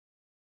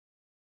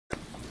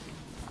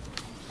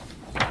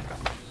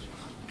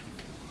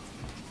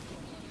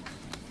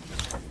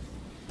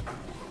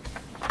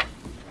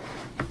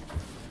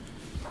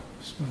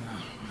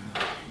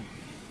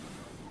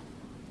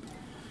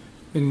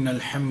إن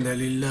الحمد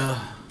لله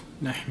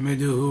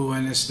نحمده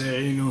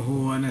ونستعينه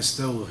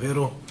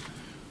ونستغفره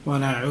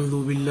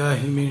ونعوذ بالله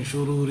من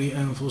شرور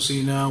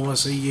أنفسنا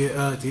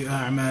وسيئات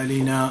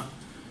أعمالنا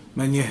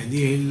من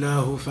يهده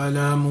الله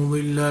فلا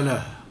مضل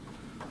له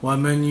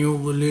ومن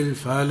يضلل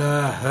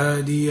فلا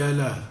هادي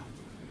له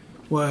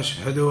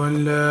وأشهد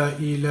أن لا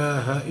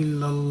إله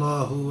إلا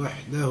الله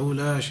وحده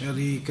لا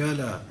شريك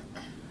له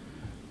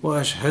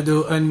وأشهد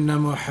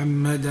أن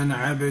محمدا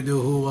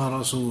عبده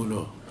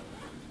ورسوله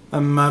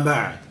أما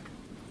بعد.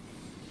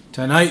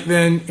 Tonight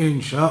then,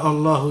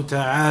 insha'Allah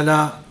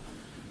ta'ala,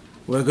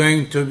 we're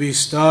going to be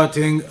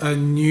starting a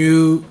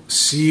new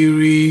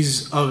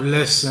series of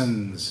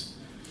lessons.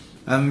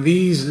 And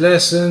these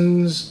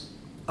lessons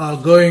are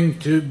going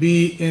to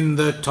be in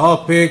the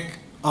topic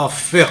of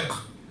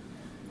fiqh,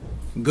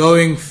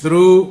 going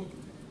through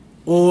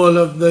all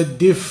of the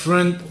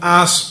different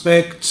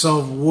aspects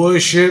of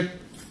worship,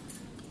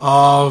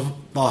 of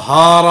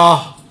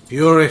tahara,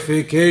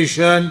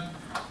 purification,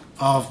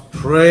 of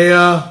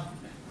prayer,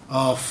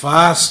 of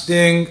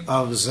fasting,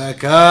 of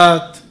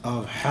zakat,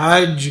 of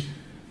hajj,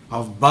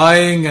 of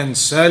buying and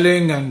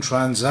selling and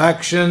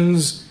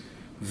transactions,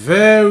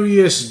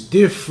 various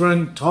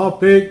different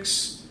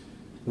topics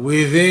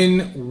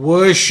within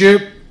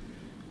worship.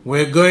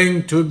 We're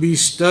going to be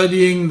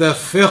studying the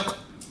fiqh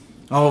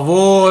of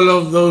all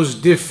of those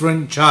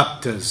different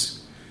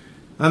chapters.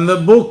 And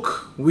the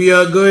book we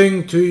are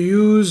going to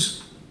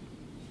use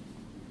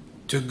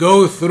to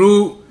go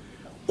through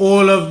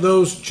all of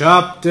those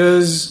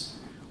chapters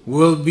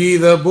will be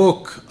the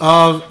book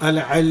of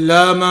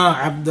Al-Allama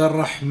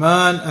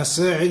Abdurrahman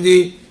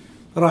As-Sa'di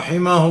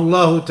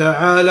rahimahullah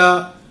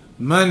ta'ala,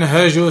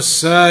 Manhaj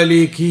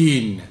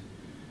Salikeen,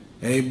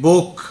 a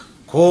book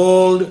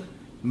called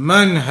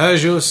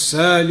Manhaj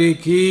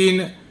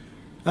Salikeen,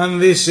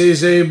 and this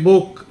is a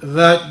book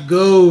that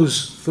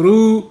goes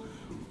through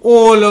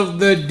all of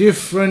the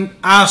different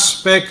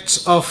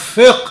aspects of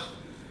fiqh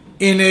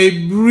in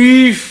a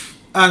brief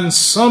and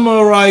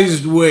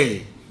summarized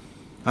way.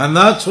 And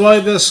that's why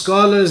the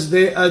scholars,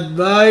 they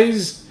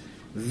advise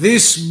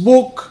this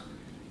book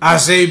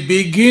as a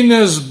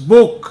beginner's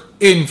book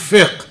in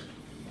fiqh,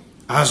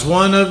 as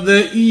one of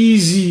the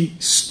easy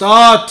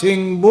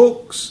starting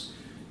books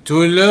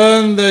to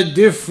learn the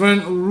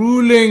different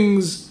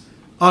rulings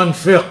on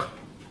fiqh.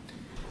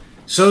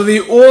 So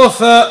the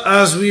author,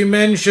 as we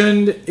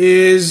mentioned,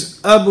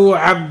 is Abu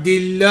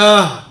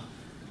Abdullah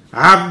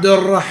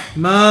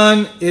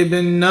Abdurrahman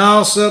ibn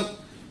Nasir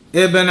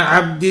ibn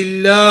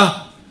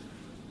Abdullah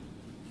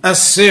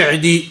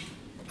As-Sa'di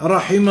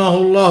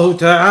rahimahullah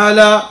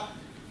ta'ala.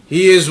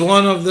 He is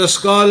one of the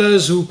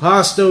scholars who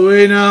passed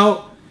away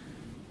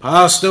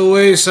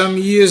some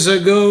years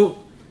ago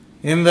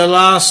in the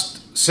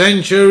last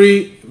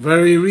century,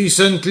 very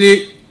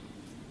recently.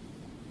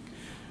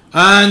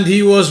 And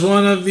he was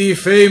one of the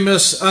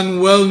famous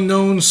and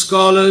well-known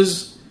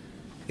scholars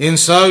in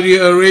Saudi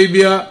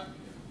Arabia,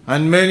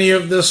 and many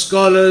of the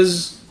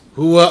scholars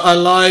who are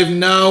alive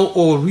now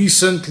or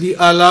recently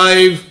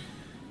alive,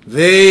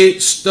 they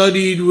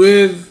studied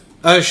with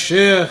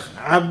Sheikh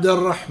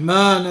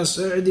Abdurrahman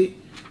As-Sa'di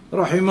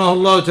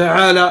rahimahullah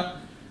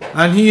ta'ala,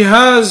 and he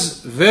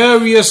has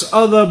various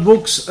other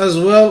books as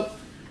well.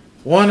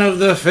 One of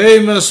the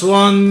famous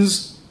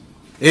ones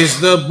is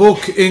the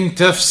book in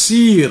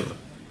tafsir.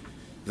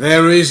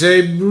 There is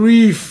a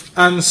brief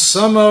and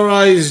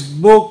summarized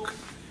book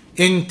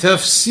in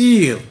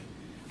tafsir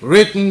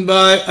written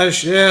by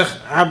Sheikh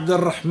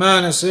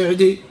Abdurrahman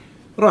As-Sa'di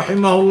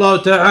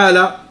rahimahullah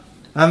ta'ala,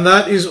 and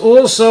that is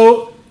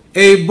also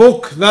a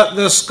book that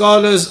the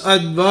scholars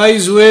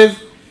advise with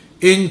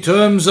in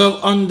terms of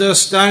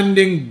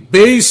understanding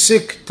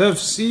basic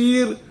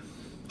tafsir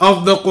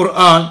of the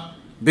Qur'an,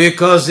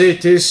 because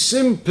it is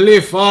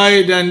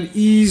simplified and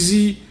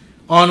easy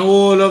on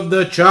all of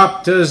the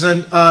chapters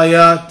and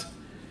ayat.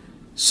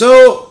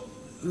 So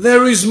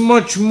there is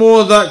much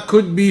more that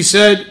could be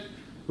said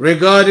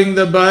regarding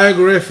the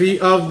biography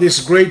of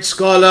this great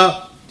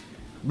scholar,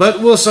 but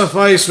will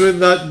suffice with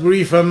that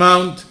brief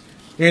amount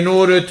in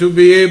order to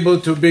be able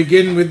to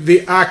begin with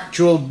the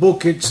actual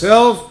book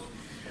itself.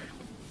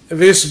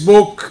 This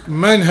book,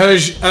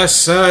 Manhaj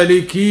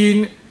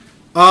As-Salikeen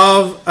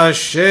of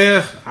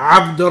Sheikh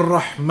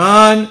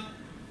Abdurrahman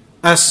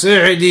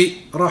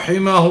As-Sa'di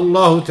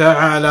rahimahullah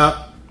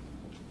ta'ala.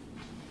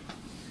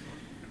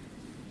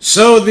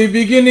 So the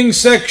beginning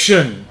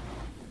section,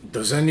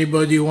 does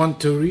anybody want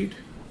to read?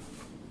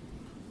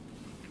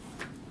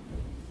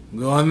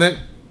 Go on then.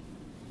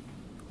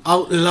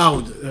 Out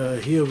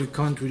loud. Here we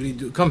can't really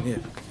do. Come here.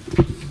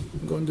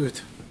 Go and do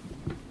it.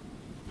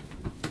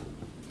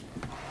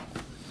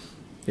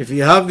 If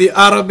you have the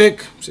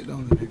Arabic, sit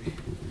down there maybe.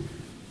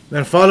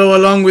 Then follow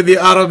along with the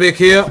Arabic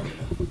here.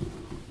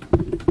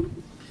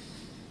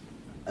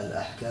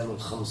 Al-Ahkam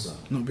al-Khamsa.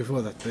 No,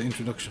 before that, the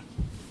introduction.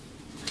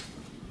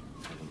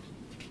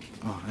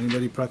 Oh,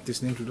 anybody practice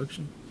the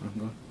introduction? Oh,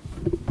 go on.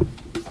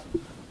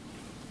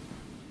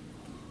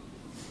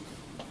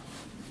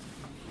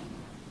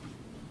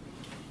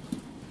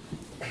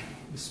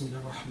 بسم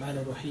الله الرحمن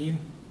الرحيم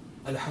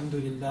الحمد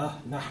لله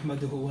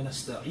نحمده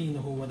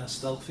ونستعينه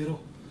ونستغفره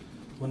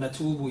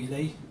ونتوب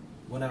إليه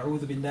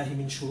ونعوذ بالله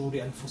من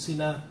شرور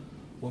أنفسنا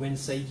ومن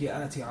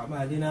سيئات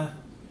أعمالنا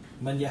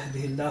من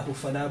يهده الله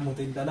فلا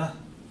مضل له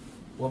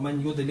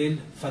ومن يضلل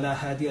فلا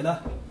هادي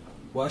له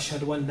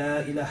وأشهد أن لا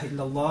إله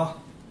إلا الله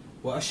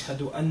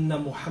وأشهد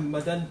أن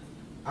محمدا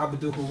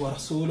عبده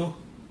ورسوله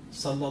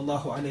صلى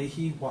الله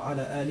عليه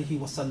وعلى آله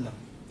وسلم.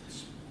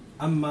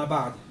 أما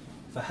بعد،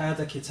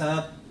 فهذا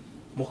كتاب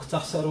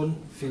مختصر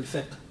في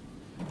الفقه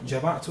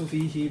جمعت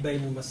فيه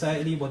بين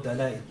المسائل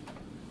والدلائل،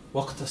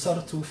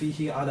 واقتصرت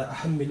فيه على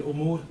أهم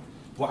الأمور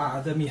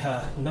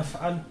وأعظمها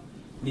نفعا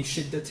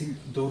لشدة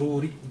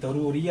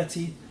الضرورية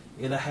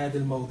إلى هذا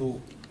الموضوع.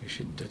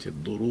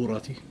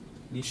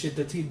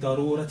 لشدة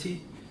الضرورة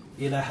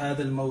إلى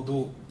هذا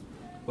الموضوع،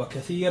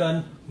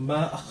 وكثيرا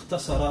ما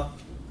اختصر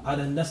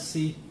على النص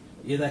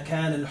إذا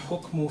كان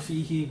الحكم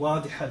فيه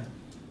واضحا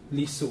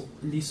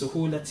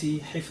لسهولة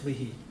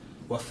حفظه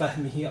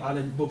وفهمه على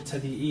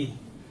المبتدئين،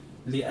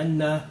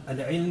 لأن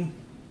العلم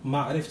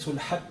معرفة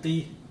الحق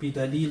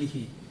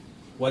بدليله،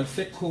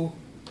 والفقه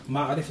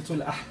معرفة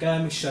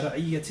الأحكام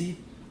الشرعية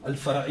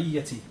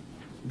الفرعية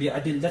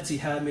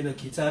بأدلتها من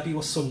الكتاب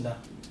والسنة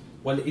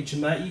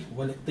والإجماع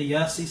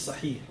والقياس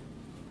الصحيح،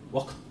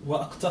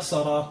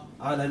 واقتصر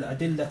على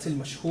الأدلة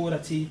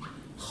المشهورة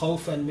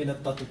خوفا من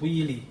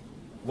التطويل.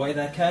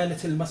 وإذا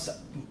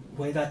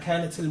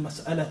كانت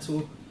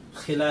المسألة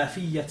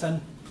خلافية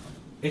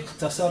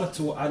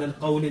اقتصرت على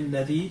القول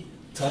الذي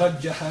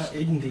ترجح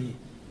عندي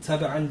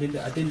تبعا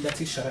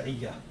للأدلة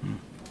الشرعية.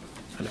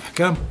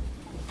 الأحكام.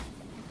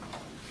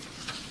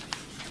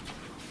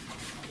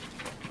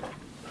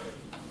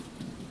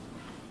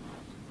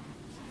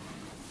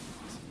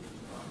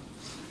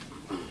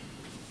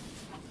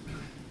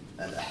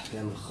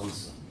 الأحكام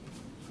الخمسة: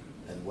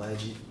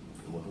 الواجب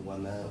وهو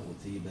ما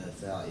أثيب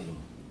فاعله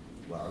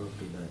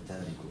وعوقب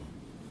تاركه،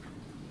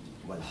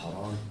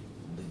 والحرام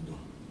ضده،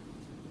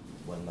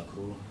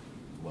 والمكروه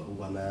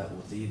وهو ما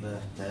أثيب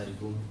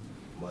تاركه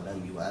ولم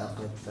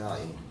يعاقب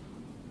فاعله،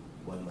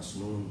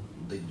 والمسنون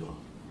ضده،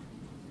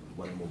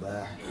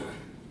 والمباح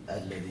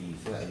الذي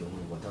فعله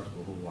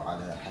وتركه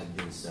على حد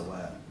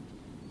سواء.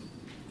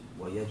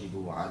 ويجب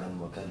على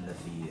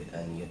المكلف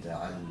أن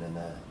يتعلم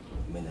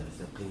من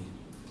الفقه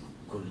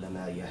كل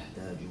ما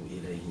يحتاج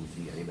إليه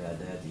في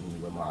عباداته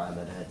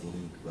ومعاملاته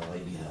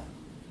وغيرها.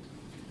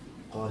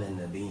 قال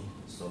النبي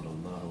صلى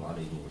الله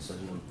عليه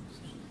وسلم: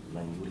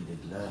 من يرد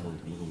الله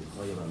به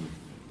خيرا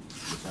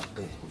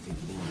يفقهه في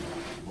الدين.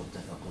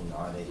 متفق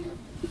عليه.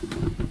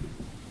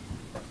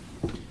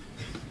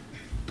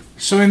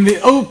 So in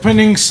the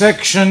opening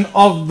section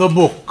of the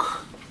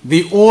book,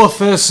 the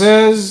author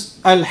says,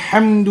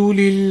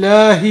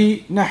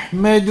 Alhamdulillahi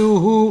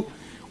nahmaduhu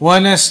wa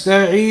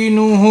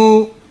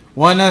nasta'inuhu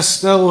wa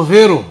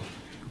nastaghfiruh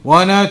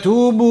wa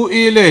natubu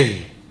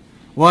ilayh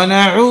wa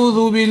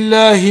na'udhu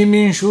billahi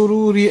min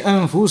shururi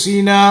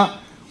anfusina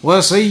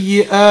wa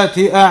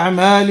sayyiati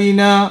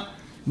a'malina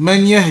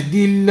man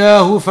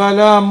yahdillahu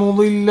fala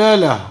mudilla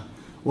lahu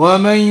wa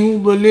man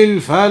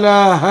yudlil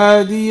fala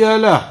hadiya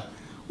lahu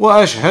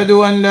وأشهد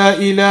أن لا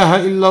إله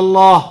إلا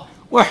الله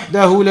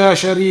وحده لا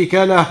شريك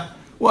له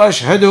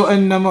وأشهد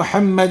أن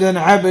محمدا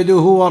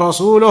عبده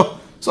ورسوله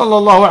صلى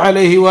الله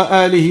عليه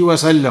وآله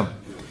وسلم.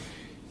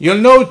 You'll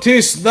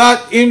notice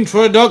that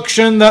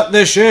introduction that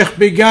the Sheikh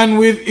began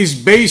with is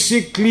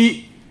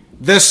basically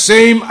the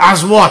same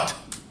as what?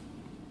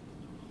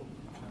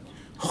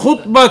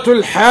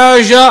 Khutbatul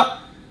Haja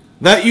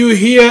that you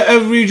hear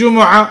every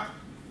Jumu'ah.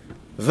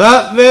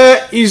 That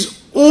there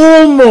is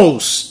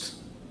almost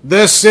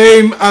the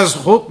same as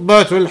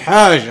Khutbatul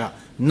Haja.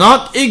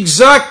 Not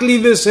exactly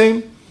the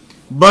same,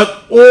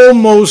 but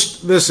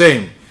almost the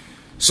same.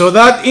 So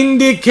that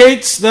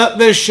indicates that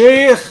the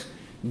Shaykh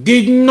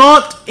did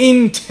not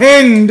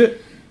intend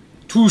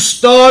to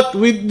start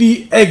with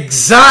the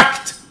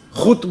exact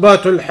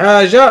Khutbatul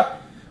Haja,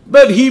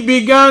 but he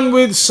began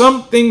with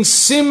something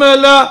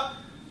similar,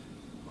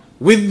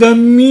 with the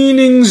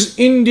meanings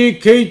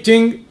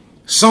indicating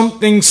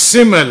something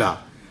similar.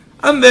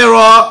 And there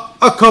are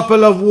a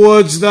couple of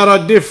words that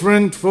are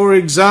different. For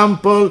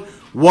example,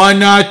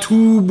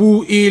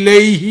 وَنَتُوبُ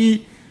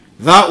إِلَيْهِ,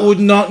 that would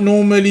not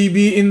normally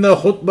be in the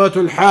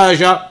Khutbatul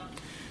Haja.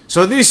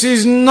 So this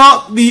is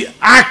not the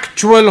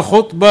actual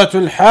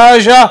Khutbatul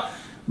Haja,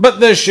 but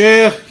the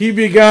Shaykh, he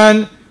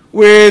began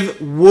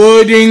with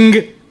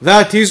wording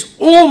that is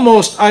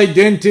almost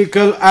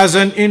identical as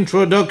an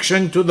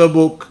introduction to the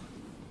book.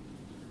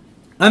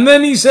 And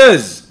then he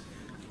says,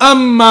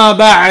 أَمَّا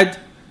بَعْدْ.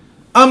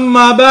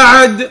 أَمَّا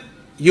بَعْدْ,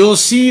 you'll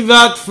see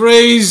that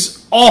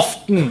phrase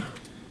often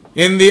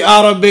in the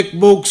Arabic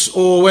books,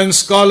 or when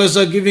scholars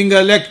are giving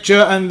a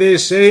lecture and they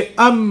say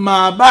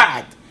Amma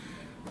Ba'd.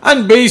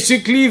 And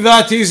basically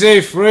that is a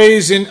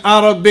phrase in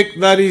Arabic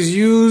that is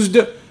used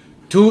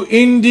to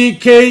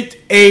indicate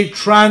a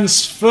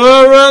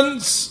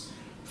transference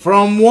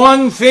from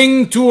one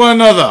thing to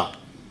another.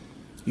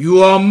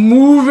 You are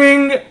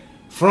moving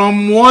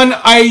from one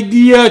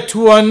idea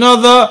to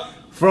another,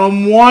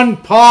 from one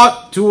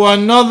part to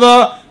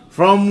another,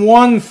 from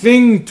one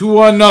thing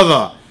to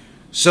another.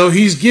 So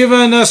he's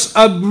given us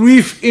a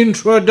brief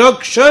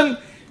introduction,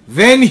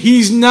 then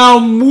he's now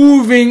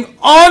moving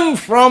on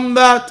from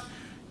that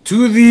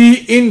to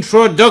the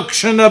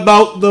introduction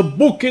about the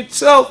book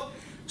itself.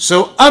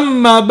 So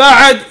amma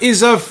ba'd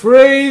is a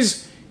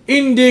phrase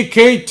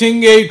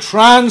indicating a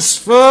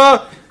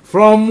transfer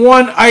from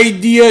one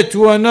idea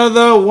to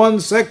another, one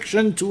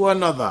section to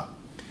another.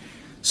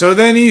 So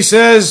then he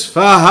says,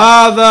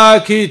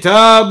 فَهَذَا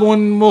كِتَابٌ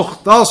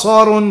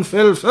مُخْتَصَرٌ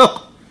فِي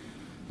الْفِقْهِ.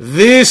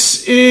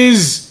 This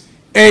is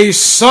a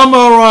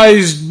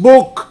summarized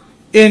book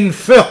in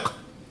fiqh.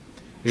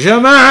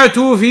 جَمَعْتُ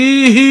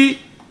فِيهِ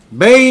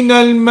بَيْنَ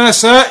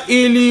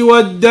الْمَسَائِلِ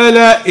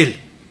وَالدَّلَائِلِ.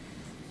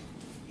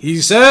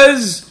 He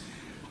says,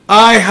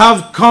 I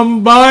have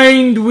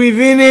combined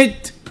within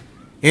it,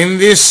 in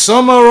this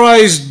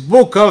summarized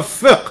book of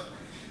fiqh,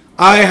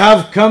 I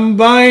have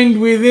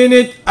combined within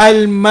it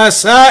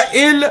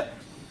al-masail,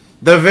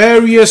 the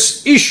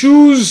various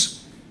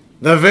issues,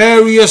 the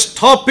various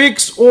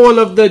topics, all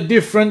of the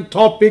different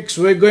topics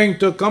we're going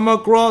to come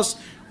across,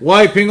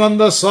 wiping on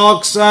the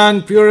socks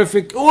and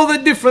purification, all the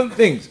different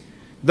things.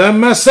 The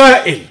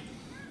masail,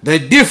 the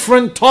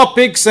different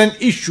topics and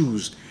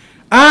issues,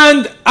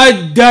 and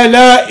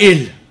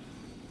ad-dalail,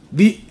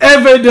 the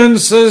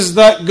evidences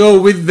that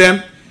go with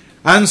them.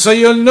 And so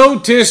you'll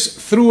notice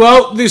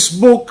throughout this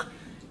book,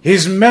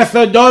 his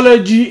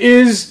methodology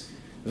is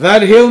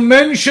that he'll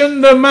mention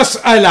the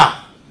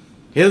mas'ala,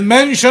 he'll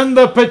mention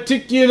the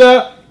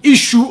particular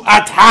issue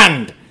at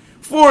hand.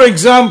 For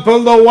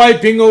example, the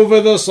wiping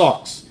over the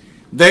socks,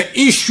 the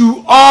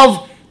issue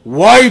of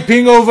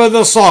wiping over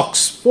the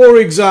socks, for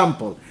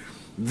example.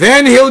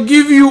 Then he'll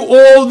give you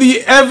all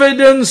the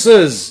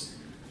evidences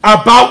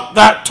about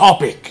that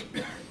topic.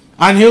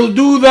 And he'll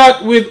do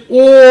that with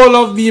all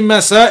of the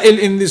masail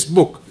in this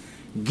book.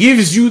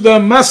 Gives you the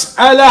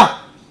mas'ala,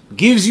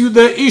 gives you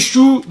the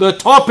issue, the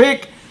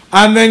topic,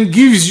 and then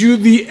gives you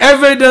the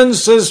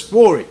evidences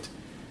for it.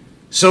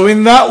 So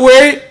in that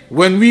way,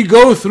 when we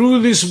go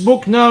through this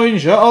book now,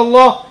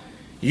 inshaAllah,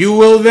 you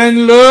will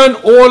then learn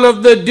all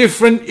of the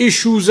different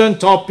issues and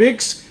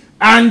topics,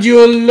 and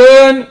you'll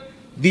learn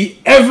the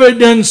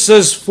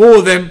evidences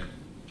for them.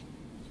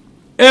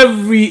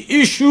 Every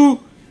issue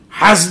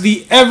has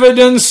the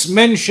evidence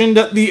mentioned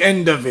at the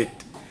end of it.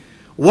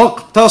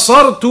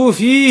 وَاقْتَصَرْتُ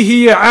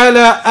فِيهِ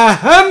عَلَى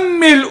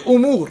أَهَمِّ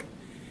الْأُمُورِ.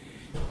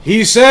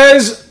 He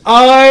says,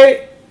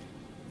 I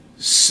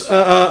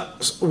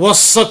was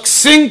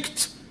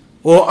succinct,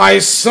 or I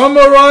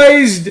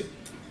summarized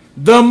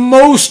the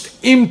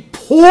most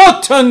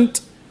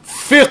important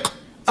fiqh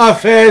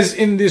affairs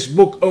in this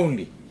book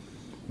only.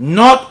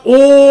 Not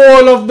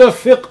all of the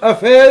fiqh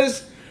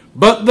affairs,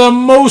 but the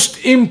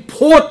most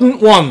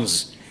important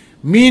ones.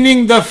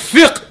 Meaning the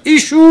fiqh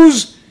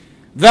issues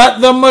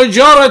that the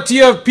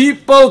majority of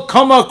people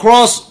come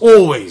across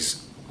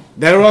always.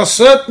 There are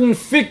certain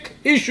fiqh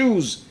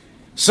issues,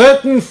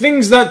 certain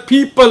things that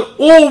people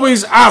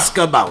always ask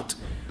about.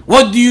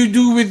 What do you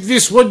do with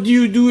this? What do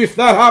you do if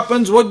that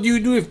happens? What do you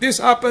do if this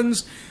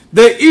happens?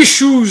 The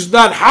issues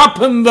that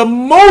happen the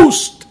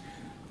most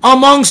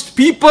amongst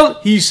people,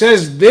 he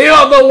says, they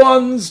are the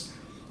ones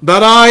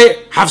that I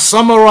have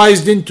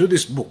summarized into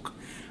this book.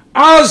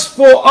 As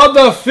for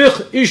other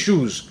fiqh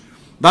issues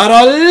that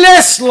are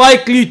less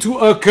likely to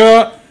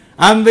occur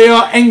and they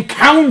are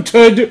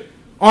encountered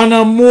on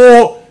a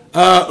more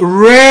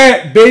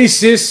rare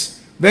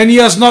basis, then he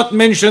has not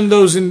mentioned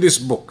those in this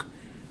book.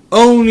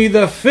 Only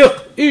the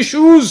fiqh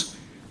issues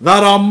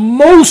that are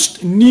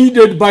most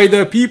needed by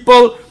the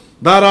people,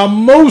 that are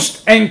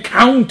most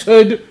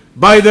encountered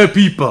by the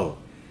people.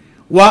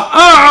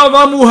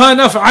 وَأَعْظَمُهَا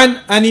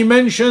نَفْعًا. And he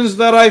mentions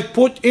that I've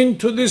put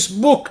into this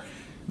book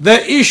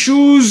the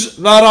issues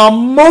that are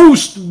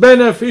most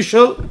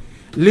beneficial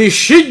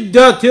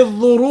لِشِدَّةِ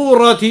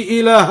الضُّرُورَةِ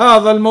إِلَى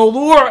هَذَا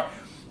الْمَوْضُوعِ,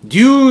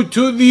 due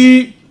to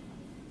the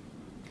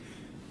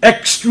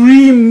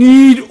extreme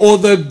need or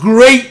the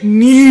great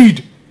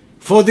need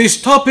for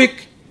this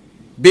topic.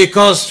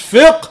 Because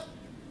fiqh,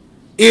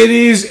 it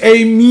is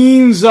a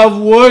means of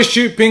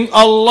worshipping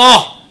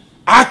Allah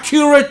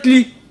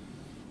accurately.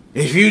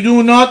 If you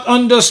do not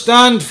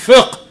understand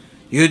fiqh,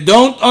 you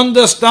don't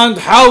understand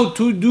how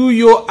to do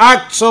your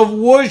acts of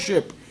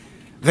worship,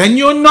 then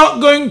you're not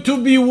going to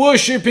be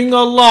worshipping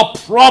Allah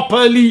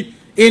properly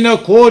in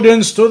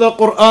accordance to the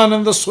Qur'an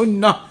and the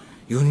Sunnah.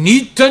 You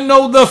need to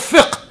know the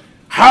fiqh.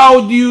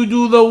 How do you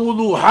do the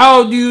wudu?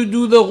 How do you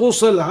do the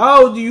ghusl?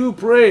 How do you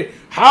pray?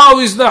 How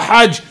is the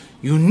hajj?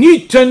 You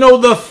need to know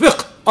the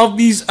fiqh of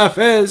these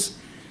affairs.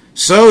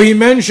 So he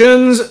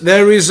mentions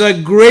there is a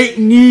great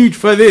need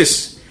for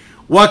this.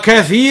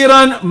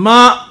 وَكَثِيرًا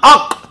مَا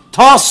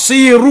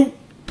أَقْتَصِرُ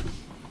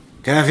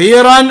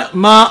كَثِيرًا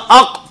مَا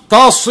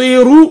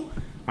أَقْتَصِرُ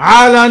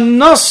على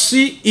النص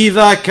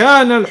إذا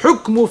كان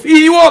الحكم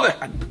فيه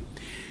واضحا.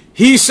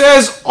 He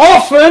says,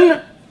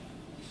 often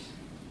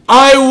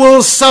I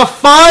will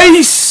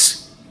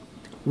suffice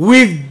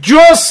with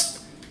just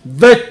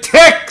the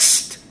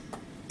text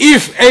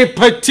if a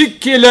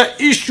particular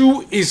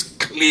issue is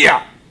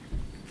clear.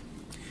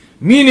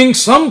 Meaning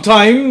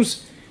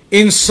sometimes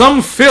in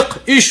some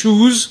fiqh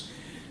issues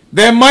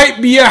there might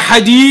be a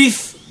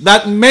hadith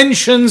that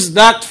mentions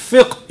that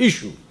fiqh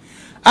issue.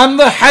 And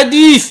the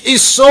hadith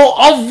is so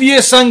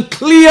obvious and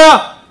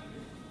clear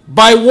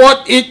by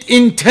what it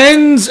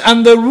intends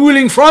and the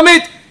ruling from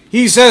it.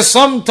 He says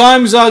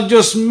sometimes I'll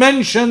just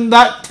mention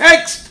that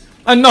text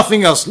and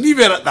nothing else. Leave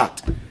it at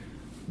that.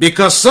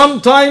 Because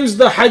sometimes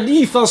the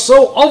hadith are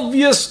so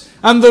obvious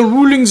and the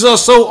rulings are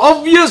so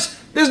obvious,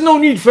 there's no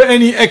need for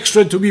any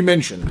extra to be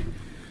mentioned.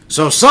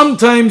 So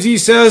sometimes he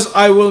says,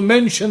 I will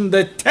mention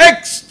the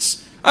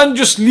texts and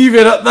just leave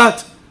it at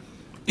that.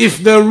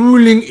 If the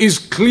ruling is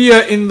clear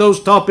in those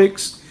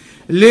topics,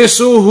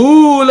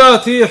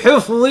 لِسُهُولَةِ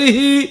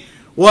حِفْظِهِ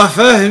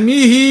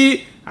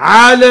وَفَهْمِهِ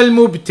عَلَى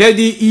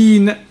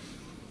الْمُبْتَدِئِينَ,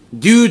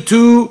 due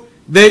to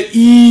the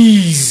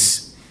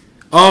ease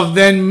of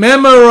then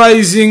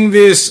memorizing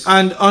this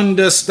and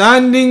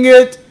understanding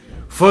it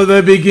for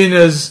the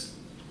beginners.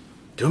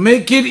 To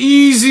make it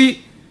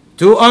easy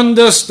to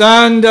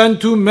understand and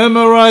to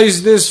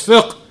memorize this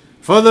fiqh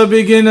for the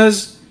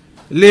beginners.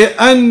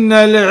 لِأَنَّ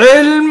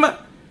الْعِلْمِ,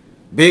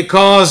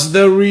 because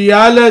the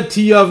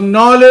reality of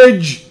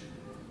knowledge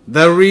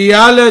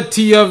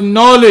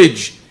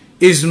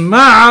is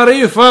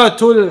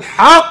ma'rifatul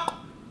haqq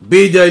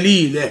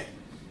bidalileh.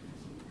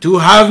 To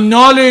have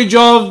knowledge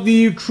of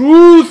the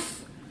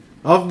truth,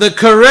 of the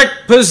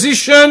correct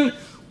position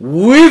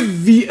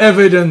with the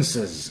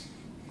evidences.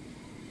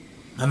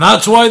 And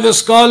that's why the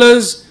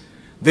scholars,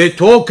 they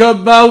talk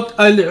about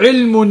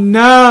al-ilmu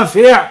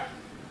nafi',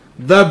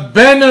 the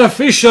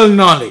beneficial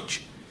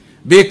knowledge.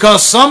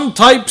 Because some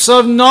types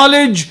of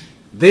knowledge,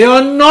 they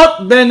are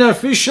not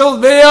beneficial,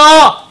 they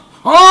are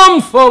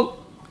harmful.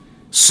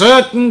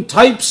 Certain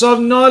types of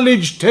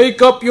knowledge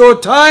take up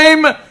your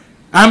time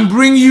and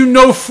bring you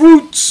no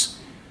fruits.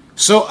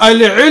 So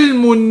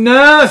al-ilmu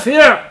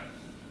nafi'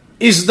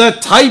 is the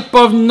type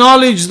of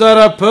knowledge that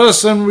a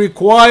person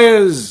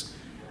requires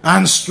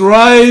and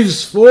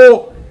strives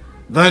for.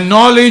 The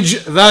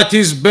knowledge that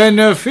is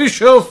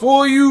beneficial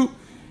for you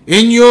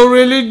in your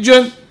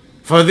religion,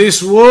 for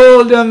this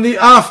world and the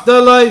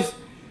afterlife,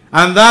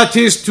 and that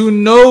is to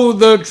know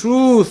the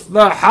truth,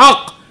 the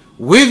haqq,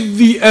 with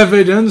the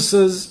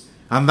evidences.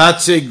 And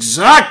that's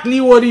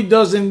exactly what he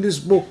does in this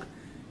book.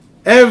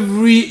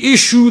 Every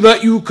issue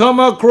that you come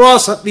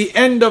across at the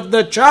end of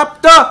the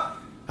chapter,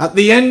 at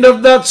the end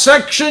of that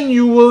section,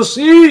 you will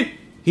see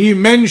he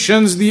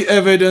mentions the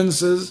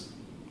evidences.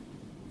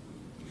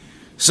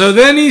 So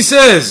then he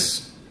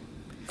says,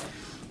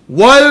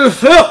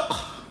 وَالْفِقْهِ,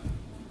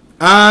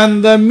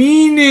 and the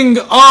meaning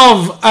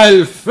of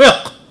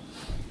al-fiqh,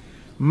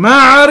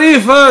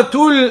 معرفة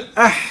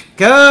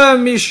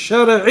الأحكام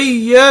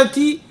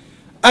الشرعية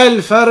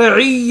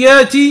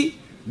الفرعية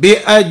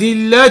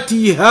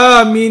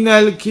بأدلتها من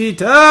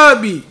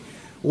الكتاب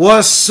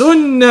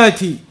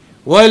والسنة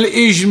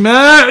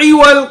والإجماع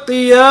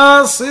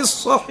والقياس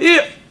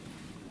الصحيح.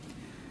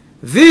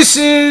 This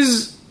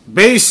is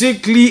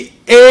basically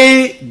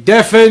a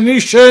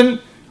definition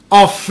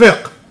of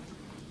fiqh.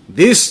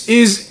 This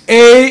is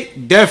a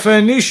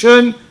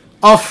definition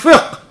of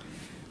fiqh,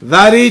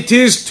 that it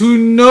is to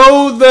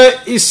know the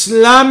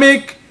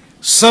Islamic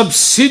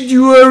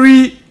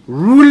subsidiary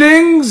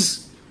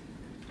rulings,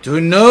 to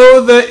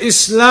know the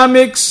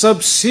Islamic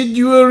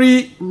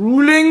subsidiary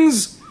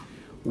rulings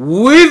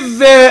with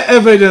their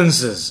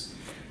evidences.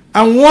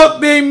 And what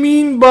they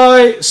mean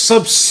by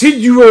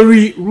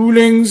subsidiary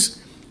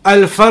rulings,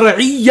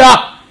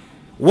 al-far'iyyah,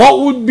 what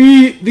would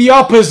be the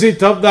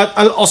opposite of that?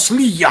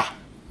 Al-asliyah.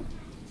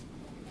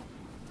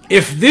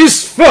 If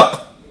this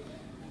fiqh,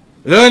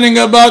 learning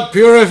about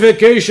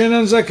purification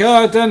and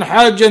zakat and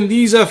hajj and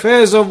these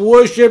affairs of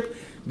worship,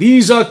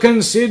 these are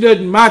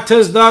considered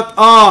matters that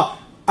are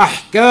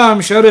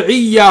ahkam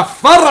shar'iyya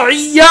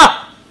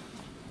far'iyya,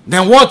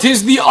 then what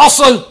is the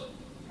asl?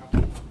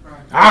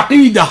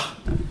 Aqidah.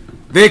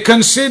 They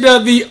consider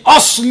the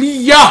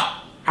asliyya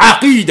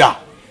aqidah,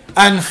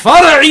 and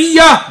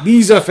far'iyya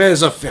these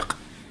affairs of fiqh.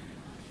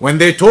 When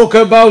they talk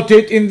about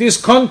it in this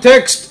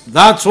context,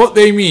 that's what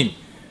they mean.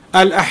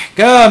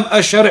 Al-ahkam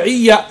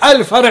al-shar'iyya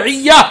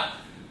al-far'iyya,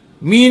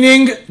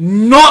 meaning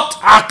not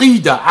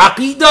aqidah.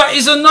 Aqidah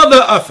is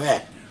another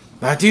affair.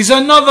 That is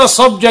another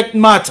subject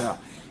matter.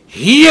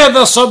 Here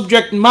the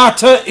subject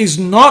matter is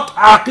not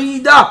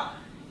aqidah.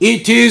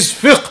 It is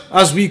fiqh,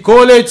 as we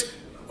call it,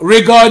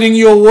 regarding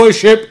your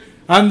worship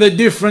and the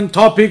different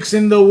topics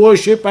in the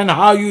worship and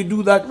how you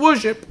do that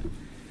worship.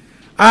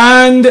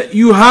 And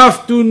you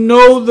have to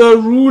know the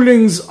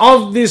rulings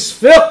of this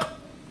fiqh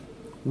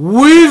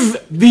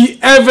with the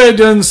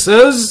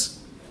evidences,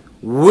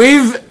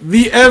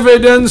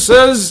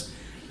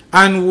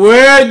 and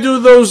where do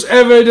those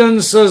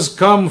evidences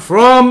come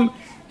from?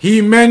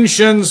 He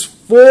mentions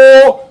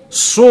 4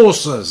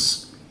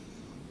 sources: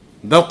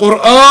 the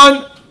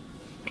Qur'an,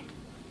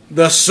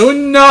 the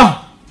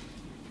Sunnah,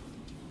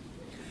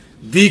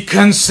 the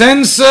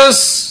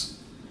consensus,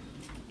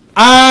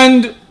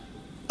 and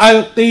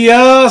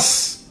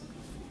al-qiyas.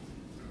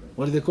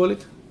 What do they call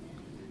it?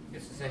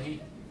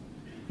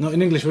 No, in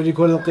English, what do you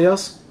call it,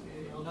 qiyas?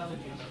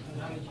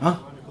 Huh?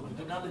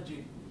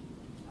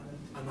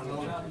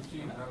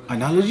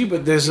 Analogy,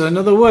 but there's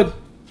another word.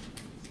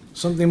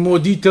 Something more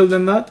detailed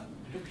than that.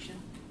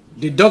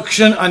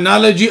 Deduction,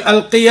 analogy,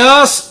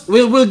 al-qiyas.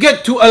 We'll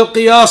get to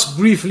al-qiyas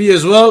briefly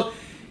as well.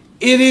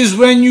 It is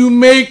when you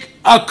make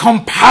a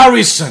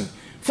comparison.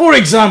 For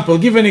example,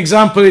 give an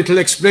example, it will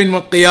explain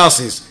what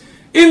qiyas is.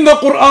 In the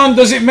Qur'an,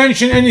 does it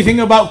mention anything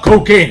about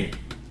cocaine?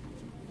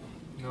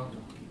 No.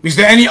 Is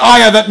there any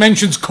ayah that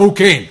mentions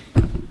cocaine?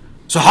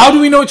 So how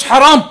do we know it's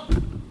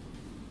haram?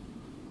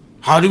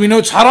 How do we know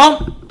it's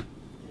haram?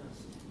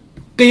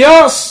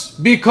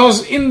 Qiyas,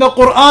 because in the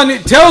Qur'an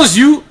it tells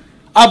you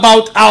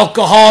about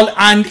alcohol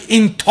and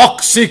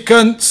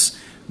intoxicants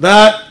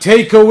that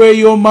take away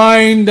your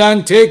mind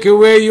and take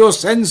away your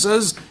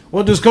senses.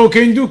 What does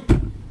cocaine do?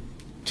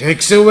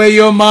 Takes away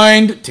your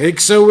mind,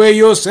 takes away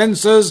your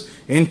senses,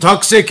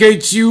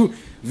 intoxicates you.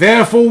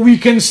 Therefore we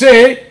can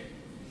say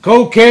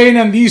cocaine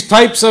and these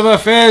types of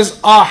affairs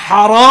are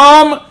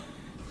haram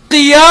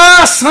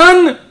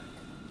qiyasan,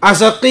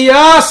 as a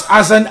qiyas,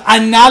 as an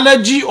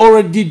analogy or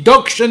a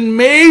deduction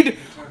made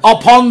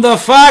upon the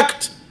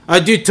fact, a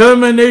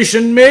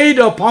determination made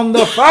upon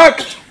the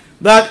fact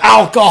that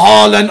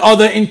alcohol and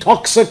other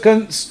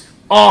intoxicants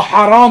are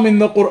haram in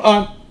the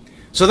Qur'an.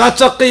 So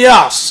that's a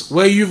qiyas,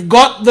 where you've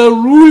got the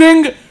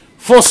ruling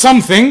for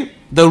something,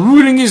 the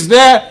ruling is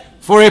there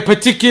for a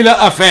particular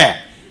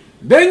affair.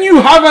 Then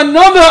you have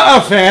another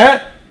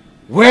affair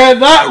where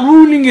that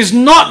ruling is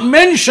not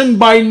mentioned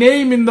by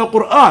name in the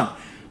Qur'an,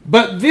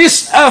 but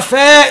this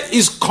affair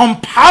is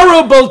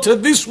comparable to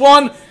this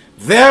one.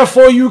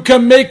 Therefore you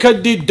can make a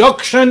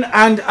deduction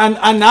and an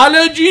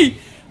analogy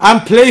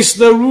and place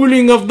the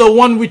ruling of the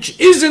one which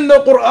is in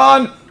the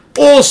Qur'an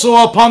also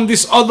upon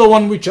this other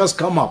one which has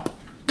come up.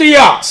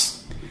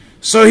 Qiyas.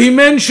 So he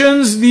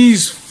mentions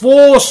these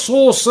four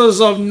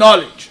sources of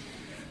knowledge: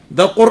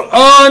 the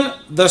Qur'an,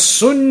 the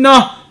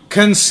Sunnah,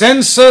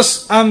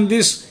 consensus, and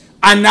this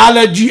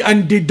analogy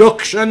and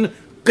deduction,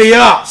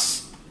 qiyas.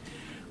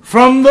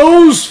 From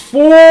those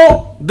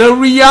four, the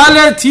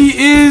reality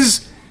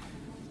is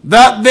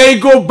that they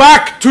go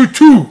back to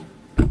two.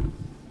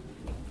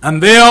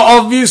 And they are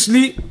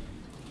obviously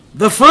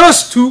the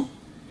first two,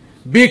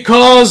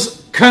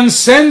 because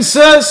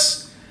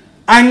consensus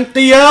and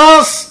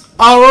qiyas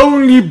are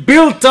only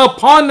built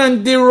upon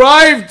and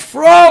derived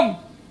from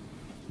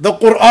the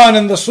Qur'an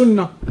and the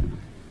Sunnah.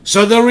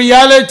 So the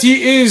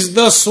reality is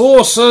the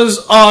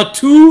sources are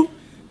two,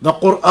 the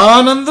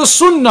Qur'an and the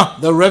Sunnah,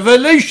 the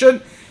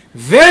revelation.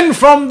 Then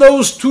from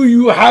those two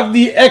you have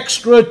the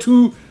extra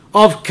two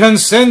of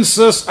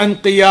consensus and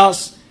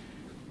qiyas.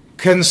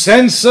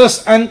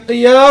 Consensus and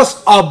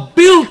qiyas are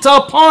built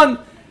upon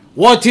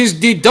what is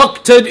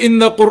deducted in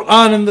the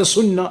Qur'an and the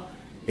Sunnah.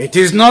 It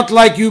is not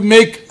like you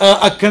make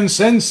a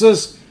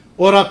consensus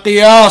or a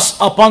qiyas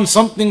upon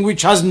something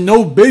which has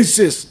no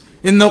basis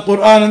in the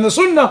Qur'an and the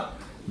Sunnah.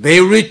 They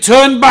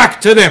return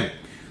back to them.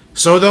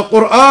 So the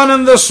Qur'an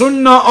and the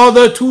Sunnah are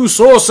the two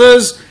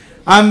sources,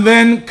 and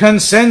then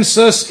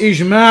consensus,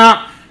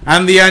 ijma',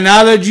 and the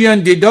analogy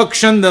and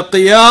deduction, the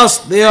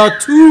qiyas, they are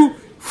two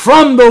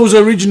from those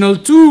original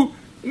two,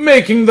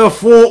 making the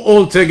four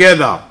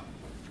altogether.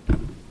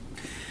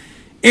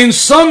 In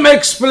some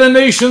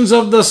explanations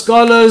of the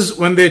scholars,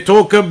 when they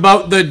talk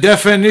about the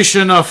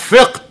definition of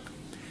fiqh,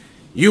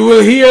 you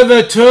will hear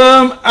the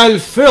term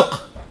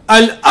al-fiqh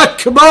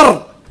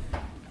al-akbar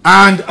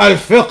and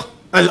al-fiqh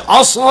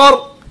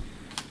al-asghar.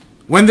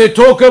 When they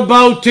talk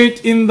about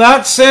it in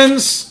that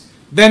sense,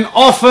 then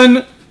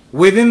often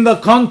within the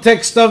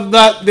context of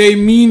that they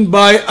mean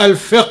by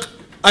al-fiqh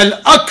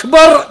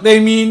al-akbar, they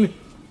mean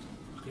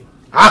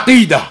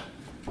aqeedah.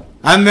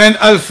 And then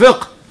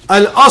al-fiqh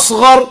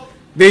al-asghar,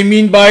 they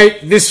mean by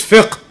this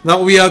fiqh that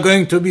we are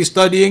going to be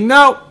studying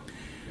now.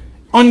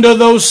 Under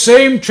those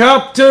same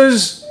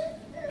chapters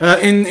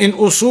in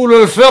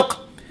usul al-fiqh,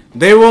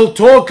 they will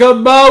talk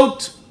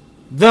about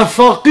the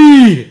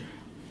faqih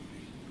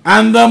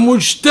and the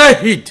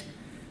mujtahid,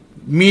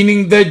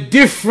 meaning the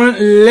different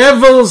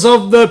levels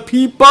of the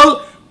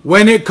people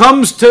when it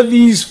comes to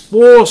these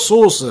four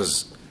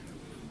sources.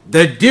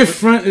 The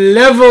different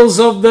levels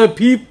of the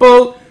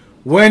people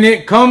when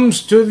it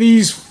comes to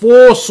these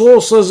four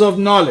sources of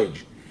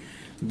knowledge.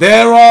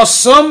 There are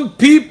some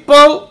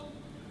people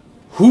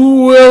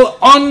who will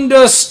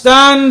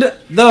understand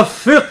the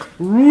fiqh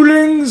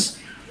rulings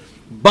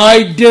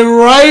by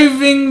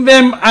deriving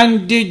them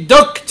and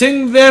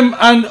deducting them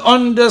and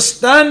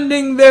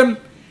understanding them,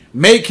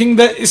 making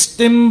the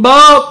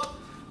istinbat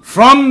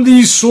from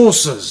these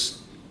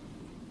sources.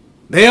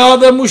 They are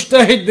the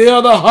mujtahid, they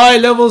are the high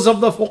levels of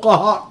the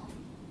fuqaha.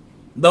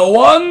 The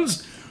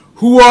ones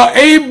who are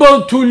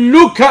able to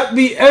look at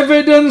the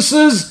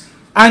evidences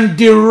and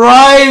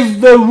derive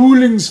the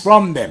rulings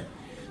from them.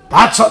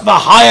 That's at the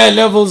higher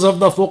levels of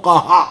the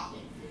fuqaha.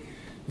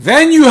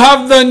 Then you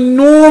have the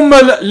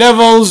normal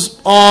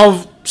levels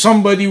of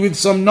somebody with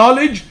some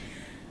knowledge.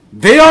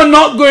 They are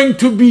not going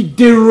to be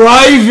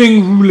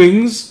deriving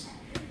rulings.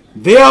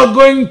 They are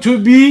going to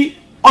be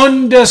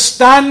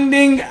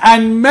understanding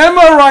and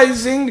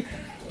memorizing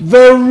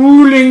the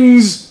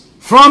rulings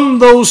from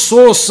those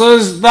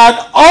sources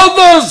that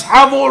others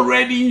have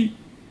already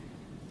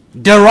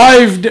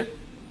derived.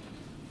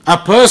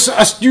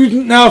 A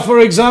student now, for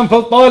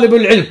example, طالب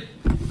العلم,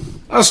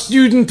 a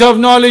student of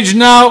knowledge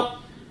now,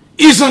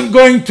 isn't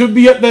going to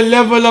be at the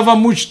level of a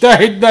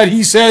mujtahid that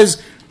he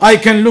says, I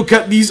can look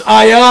at these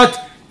ayat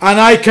and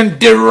I can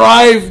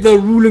derive the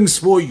rulings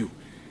for you.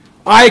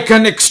 I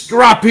can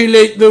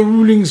extrapolate the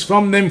rulings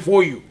from them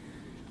for you.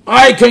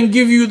 I can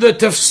give you the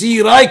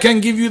tafsir, I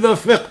can give you the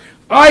fiqh,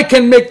 I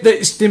can make the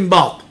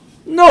istinbat.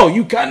 No,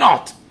 you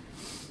cannot.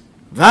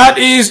 That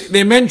is,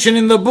 they mention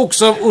in the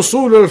books of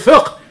usul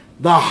al-fiqh,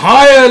 the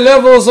higher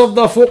levels of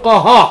the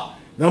fuqaha,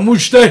 the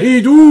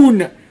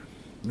mujtahidun,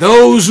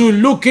 those who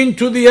look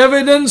into the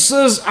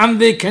evidences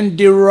and they can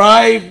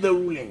derive the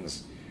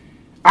rulings.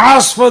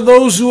 As for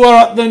those who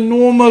are at the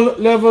normal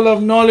level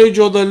of knowledge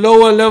or the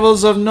lower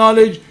levels of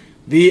knowledge,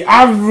 the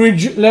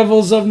average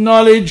levels of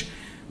knowledge,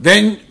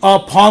 then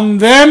upon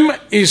them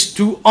is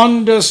to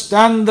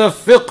understand the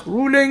fiqh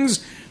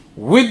rulings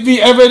with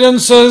the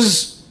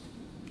evidences,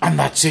 and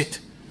that's it.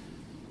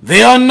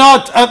 They are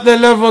not at the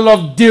level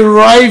of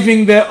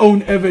deriving their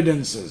own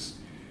evidences.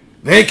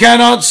 They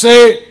cannot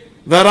say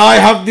that I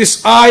have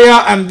this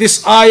ayah and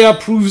this ayah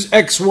proves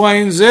X, Y,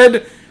 and Z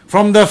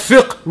from the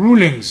fiqh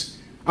rulings.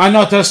 And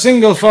not a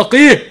single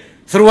faqih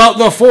throughout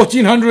the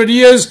 1400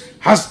 years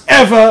has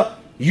ever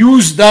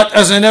used that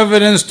as an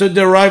evidence to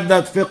derive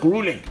that fiqh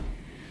ruling.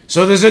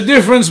 So there's a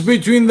difference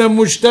between the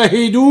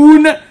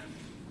mujtahidun,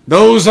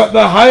 those at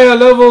the higher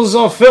levels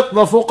of fiqh,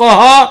 the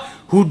fuqaha,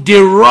 who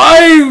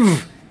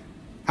derive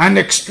and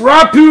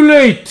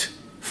extrapolate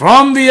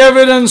from the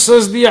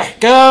evidences, the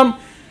ahkam,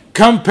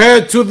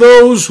 compared to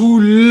those who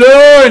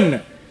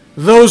learn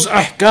those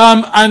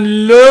ahkam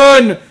and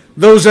learn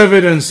those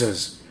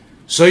evidences.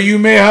 So you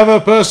may have a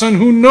person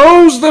who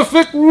knows the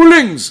fiqh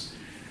rulings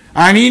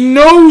and he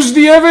knows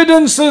the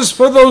evidences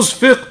for those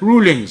fiqh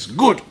rulings.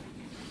 Good.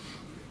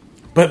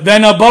 But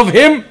then above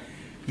him,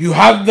 you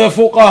have the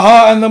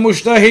fuqaha and the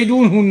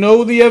mujtahidun who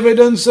know the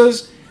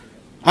evidences,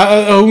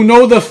 who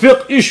know the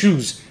fiqh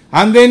issues,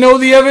 and they know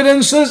the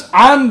evidences,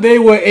 and they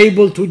were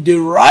able to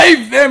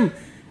derive them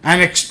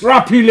and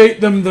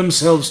extrapolate them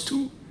themselves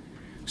too.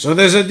 So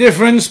there's a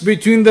difference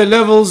between the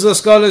levels the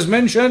scholars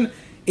mention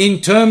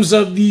in terms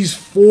of these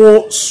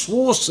four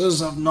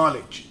sources of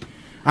knowledge.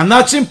 And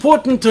that's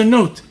important to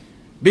note,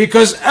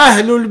 because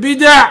Ahlul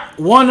Bid'ah,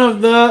 one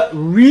of the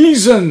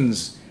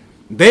reasons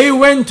they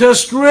went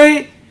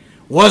astray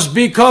was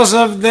because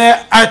of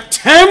their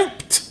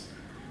attempt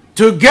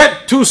to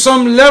get to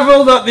some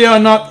level that they are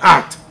not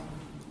at.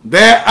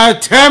 Their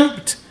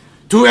attempt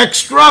to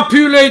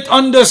extrapolate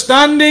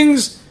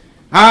understandings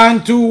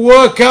and to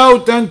work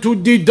out and to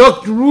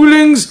deduct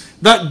rulings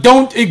that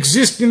don't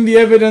exist in the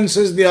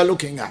evidences they are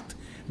looking at,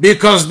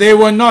 because they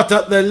were not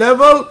at the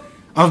level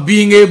of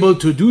being able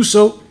to do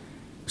so.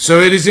 So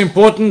it is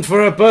important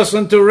for a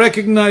person to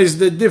recognize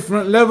the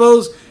different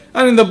levels,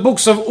 and in the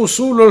books of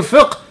usul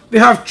al-fiqh they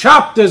have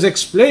chapters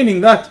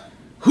explaining that.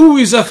 Who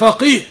is a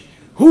faqih?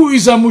 Who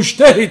is a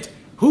mujtahid?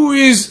 Who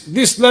is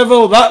this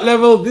level, that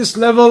level, this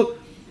level?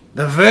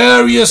 The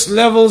various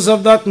levels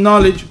of that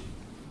knowledge.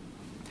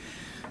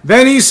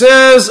 Then he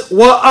says,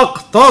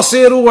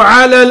 وَأَقْتَصِرُ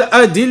عَلَى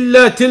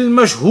الْأَدِلَّةِ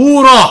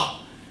الْمَشْهُورَةِ.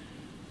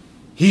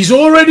 He's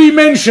already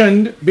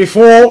mentioned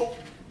before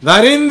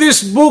that in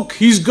this book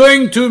he's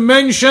going to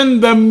mention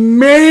the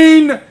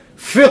main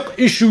fiqh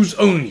issues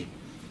only.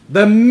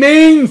 The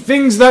main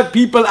things that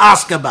people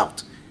ask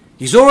about.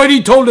 He's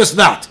already told us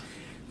that.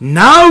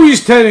 Now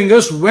he's telling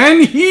us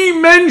when he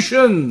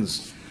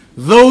mentions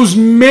those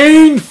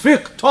main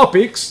fiqh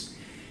topics,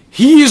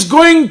 he is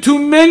going to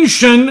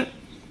mention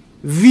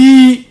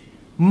the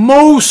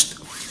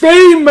most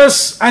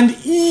famous and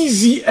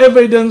easy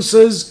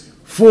evidences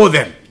for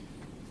them,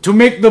 to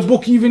make the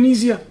book even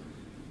easier.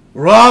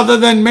 Rather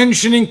than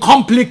mentioning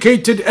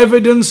complicated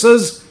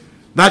evidences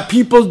that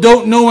people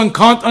don't know and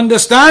can't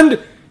understand,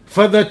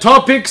 for the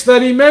topics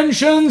that he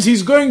mentions,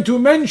 he's going to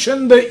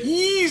mention the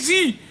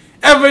easy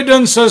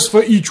evidences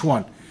for each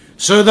one,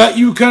 so that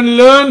you can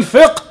learn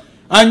fiqh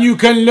and you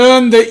can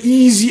learn the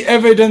easy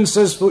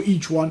evidences for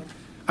each one.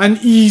 An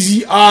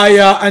easy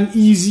ayah, an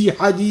easy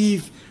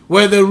hadith,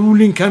 where the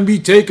ruling can be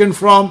taken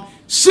from.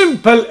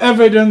 Simple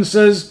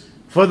evidences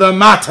for the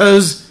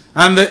matters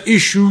and the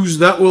issues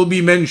that will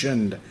be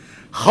mentioned.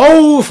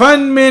 خوفا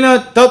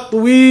من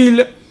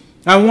التطويل.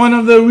 And one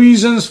of the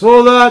reasons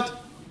for that,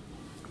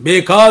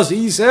 because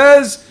he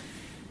says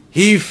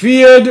he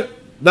feared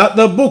that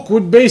the book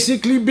would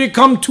basically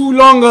become too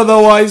long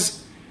otherwise.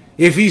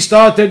 If he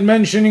started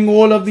mentioning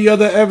all of the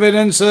other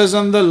evidences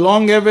and the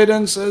long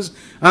evidences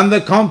and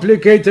the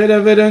complicated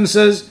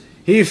evidences,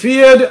 he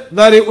feared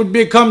that it would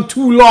become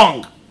too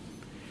long.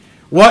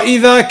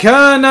 وَإِذَا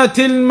كَانَتِ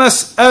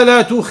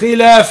الْمَسْأَلَةُ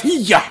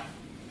خِلَافِيَّةً.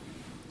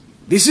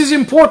 This is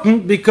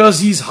important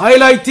because he's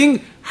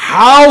highlighting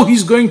how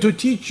he's going to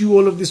teach you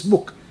all of this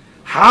book,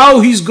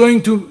 how he's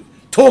going to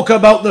talk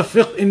about the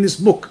fiqh in this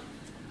book.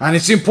 And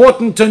it's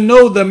important to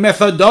know the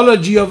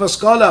methodology of a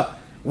scholar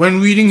when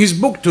reading his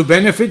book to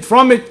benefit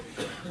from it.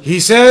 He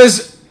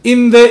says,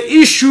 in the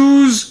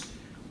issues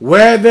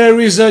where there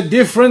is a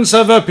difference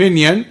of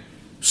opinion,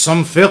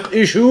 some fiqh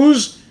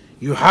issues,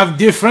 you have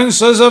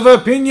differences of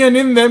opinion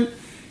in them.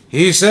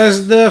 He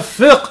says the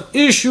fiqh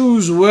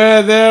issues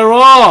where there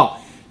are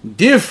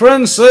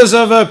differences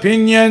of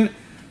opinion,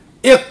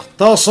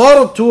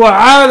 اقتصرت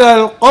على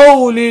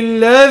القول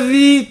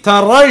الذي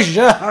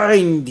ترجح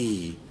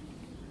عندي.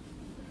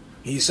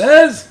 He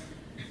says,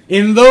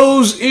 in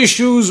those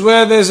issues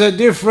where there's a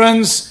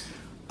difference,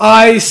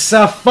 I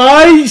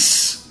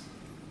suffice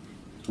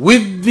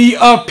with the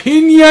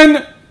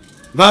opinion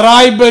that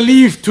I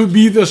believe to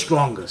be the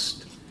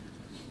strongest.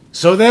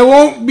 So there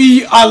won't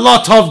be a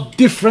lot of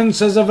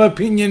differences of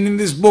opinion in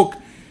this book.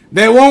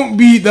 There won't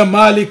be the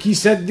Maliki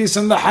said this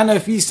and the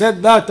Hanafi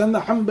said that and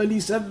the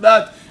Hanbali said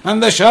that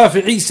and the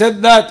Shafi'i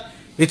said that.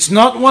 It's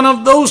not one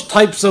of those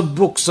types of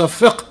books of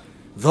fiqh.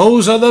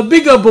 Those are the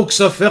bigger books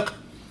of fiqh.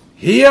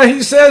 Here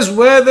he says,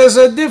 where there's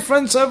a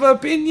difference of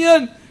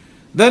opinion,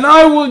 then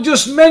I will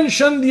just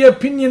mention the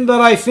opinion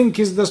that I think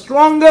is the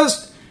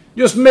strongest,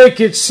 just make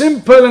it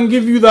simple and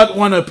give you that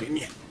one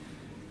opinion.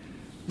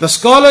 The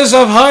scholars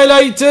have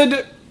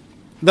highlighted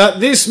that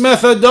this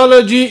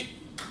methodology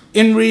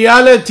in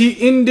reality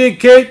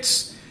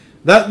indicates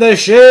that the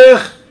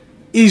sheikh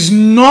is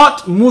not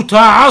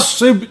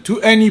muta'assib to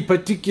any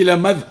particular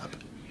madhab.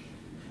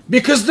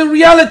 Because the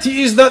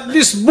reality is that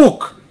this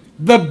book,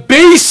 the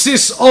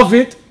basis of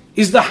it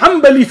is the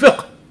Hanbali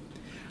fiqh.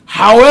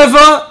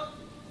 However,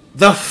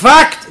 the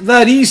fact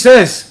that he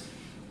says,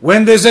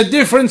 when there's a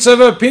difference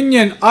of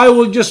opinion, I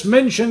will just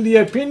mention the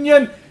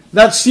opinion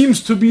that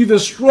seems to be the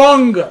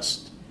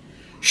strongest,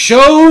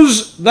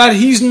 shows that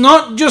he's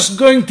not just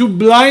going to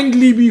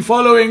blindly be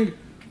following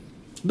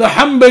the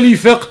Hanbali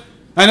fiqh,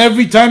 and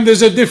every time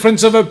there's a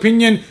difference of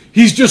opinion,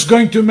 he's just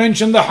going to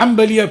mention the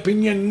Hanbali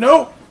opinion.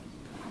 No.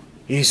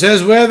 He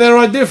says, where there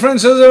are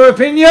differences of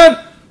opinion,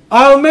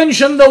 I'll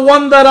mention the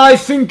one that I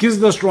think is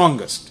the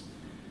strongest.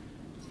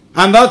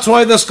 And that's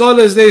why the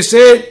scholars, they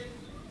say,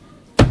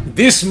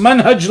 this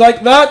manhaj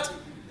like that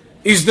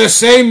is the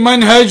same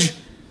manhaj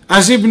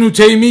as Ibn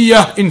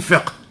Taymiyyah in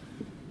fiqh.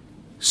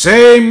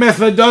 Same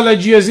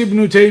methodology as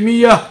Ibn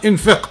Taymiyyah in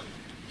fiqh.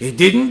 He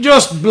didn't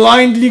just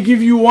blindly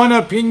give you one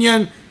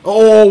opinion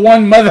or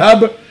one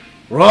madhab,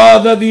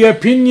 rather the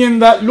opinion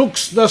that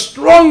looks the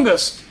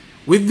strongest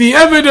with the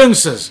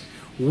evidences,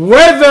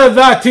 whether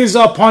that is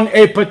upon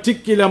a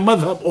particular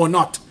madhab or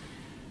not.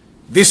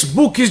 This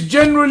book is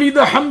generally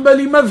the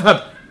Hanbali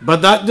madhab,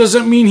 but that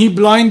doesn't mean he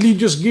blindly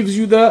just gives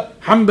you the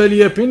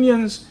Hanbali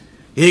opinions.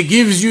 He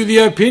gives you the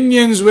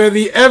opinions where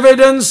the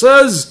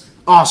evidences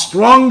are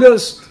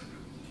strongest.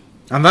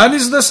 And that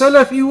is the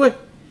Salafi way.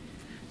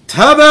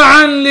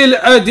 تَبَعًا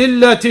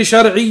لِلْأَدِلَّةِ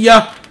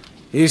شَرْعِيَّةِ.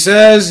 He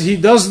says he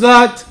does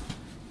that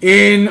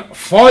in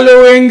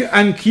following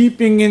and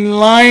keeping in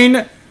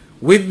line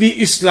with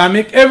the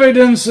Islamic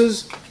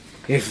evidences.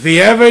 If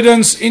the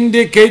evidence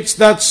indicates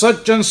that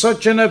such and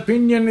such an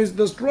opinion is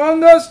the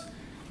strongest,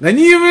 then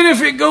even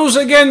if it goes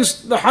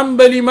against the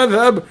Hanbali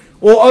madhab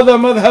or other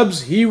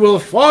madhabs, he will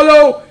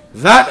follow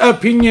that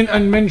opinion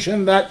and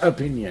mention that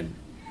opinion.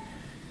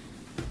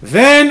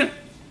 Then,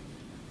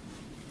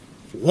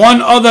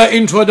 one other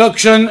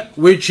introduction,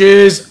 which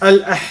is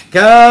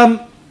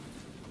Al-Ahkam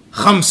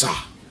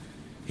Khamsa.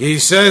 He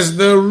says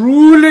the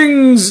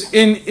rulings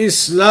in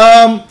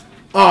Islam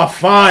are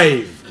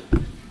 5.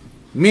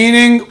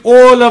 Meaning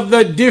all of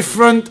the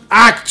different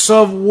acts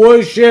of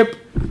worship,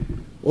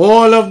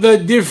 all of the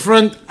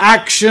different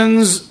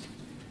actions,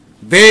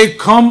 they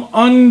come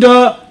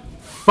under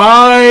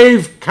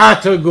 5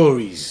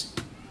 categories.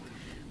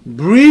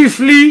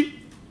 Briefly,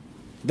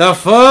 the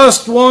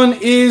first one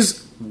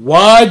is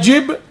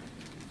wajib,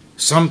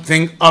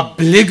 something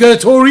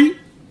obligatory.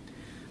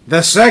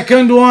 The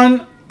second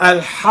one,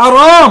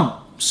 al-haram,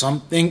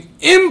 something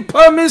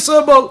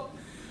impermissible.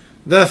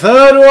 The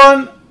third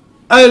one,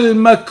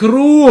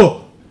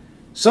 al-makruh,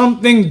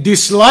 something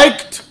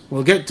disliked.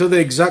 We'll get to the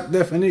exact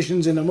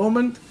definitions in a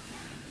moment.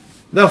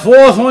 The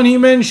fourth one he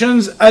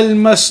mentions,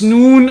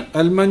 al-masnoon,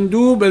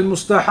 al-mandub,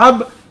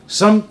 al-mustahab,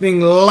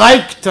 something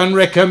liked and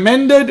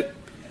recommended.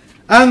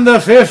 And the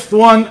fifth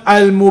one,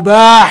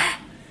 al-mubah,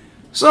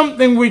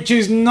 something which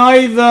is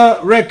neither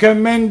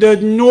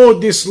recommended nor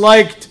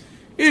disliked.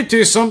 It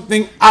is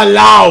something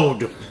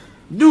allowed.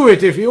 Do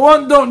it if you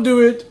want, don't do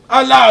it.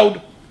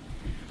 Allowed.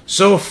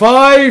 So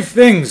 5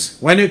 things.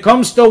 When it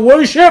comes to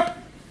worship,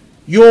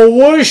 your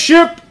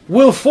worship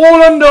will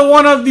fall under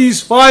one of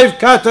these 5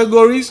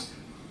 categories.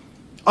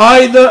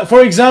 Either,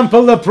 for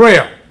example, the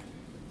prayer.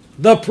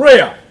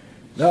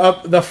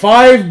 The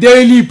 5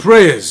 daily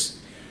prayers.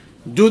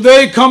 Do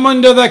they come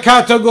under the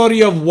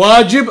category of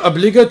wajib,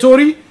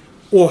 obligatory,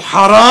 or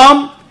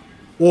haram,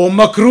 or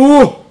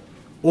makruh,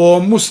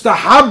 or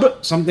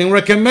mustahab, something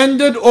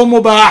recommended, or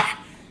mubah?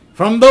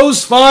 From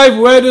those 5,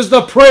 where does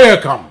the prayer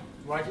come?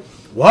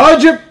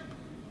 Wajib.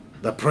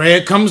 The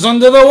prayer comes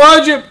under the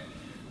wajib.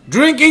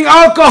 Drinking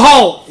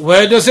alcohol,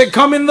 where does it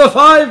come in the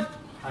 5?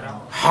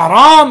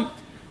 Haram.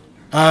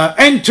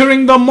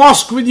 Entering the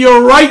mosque with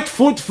your right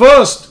foot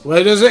first.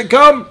 Where does it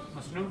come?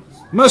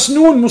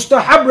 Masnoon,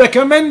 mustahab,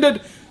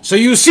 recommended. So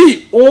you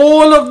see,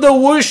 all of the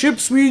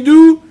worships we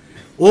do,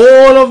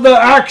 all of the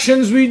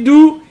actions we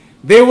do,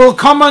 they will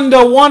come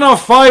under one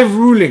of 5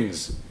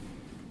 rulings.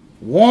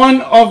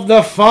 One of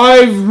the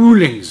 5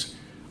 rulings.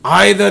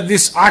 Either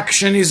this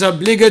action is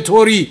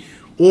obligatory,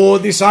 or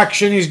this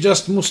action is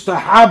just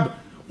mustahab,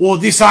 or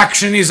this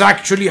action is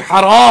actually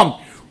haram,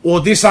 or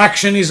this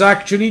action is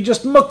actually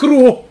just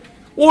makruh,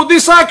 or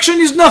this action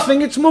is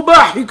nothing, it's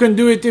mubah. You can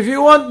do it if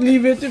you want,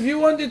 leave it if you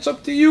want, it's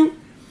up to you.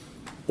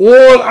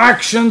 All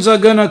actions are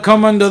going to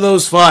come under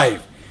those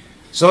 5.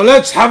 So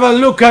let's have a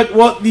look at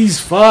what these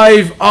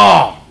 5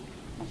 are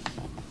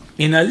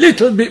in a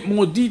little bit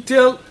more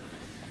detail.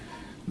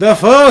 The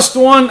first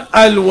one,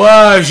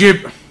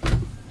 al-wajib.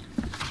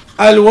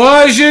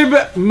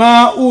 Al-wajib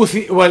ma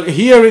uthi. Well,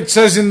 here it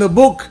says in the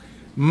book,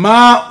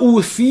 ma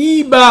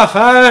uthiba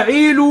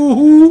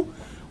fa'iluhu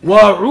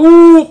wa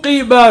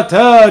uqiba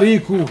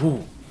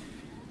tarikuhu.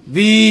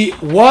 The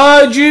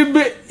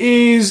wajib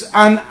is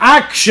an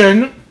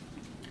action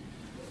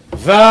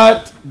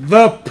that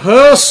the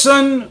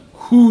person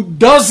who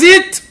does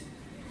it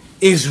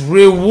is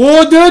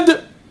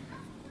rewarded,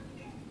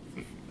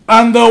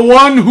 and the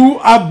one who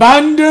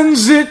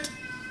abandons it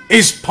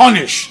is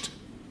punished.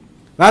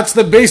 That's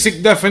the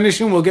basic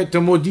definition. We'll get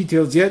to more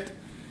details yet.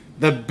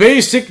 The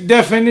basic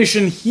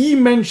definition he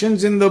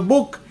mentions in the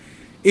book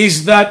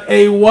is that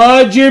a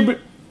wajib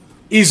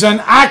is an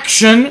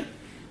action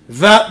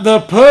that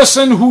the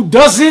person who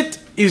does it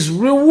is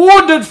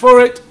rewarded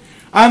for it,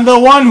 and the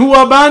one who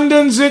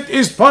abandons it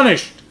is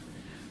punished.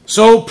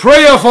 So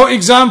prayer, for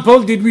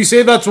example, did we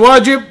say that's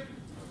wajib?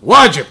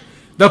 Wajib.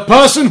 The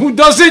person who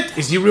does it,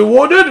 is he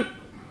rewarded?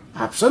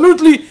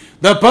 Absolutely.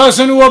 The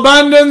person who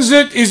abandons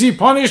it, is he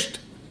punished?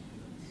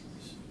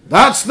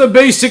 That's the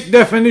basic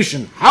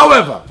definition.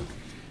 However,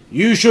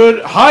 you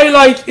should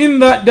highlight in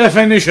that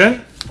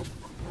definition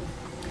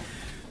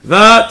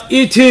that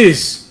it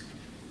is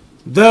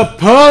the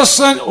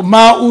person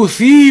ma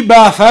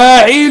uthiba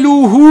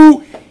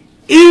fa'iluhu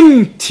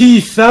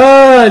imtithalan.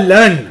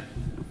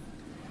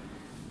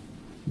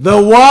 The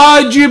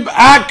wajib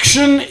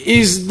action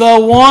is the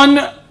one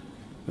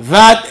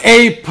that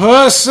a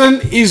person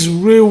is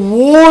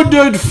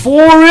rewarded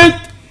for it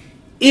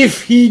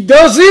if he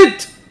does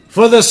it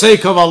for the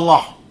sake of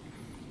Allah.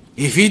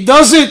 If he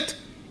does it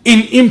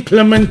in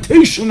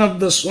implementation of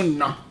the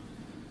Sunnah.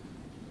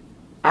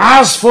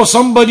 As for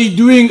somebody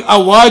doing a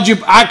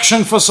wajib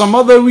action for some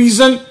other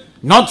reason,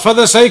 not for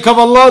the sake of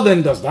Allah,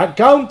 then does that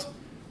count?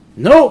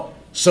 No.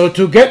 So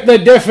to get the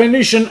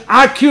definition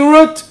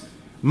accurate,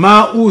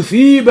 ما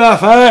أثيب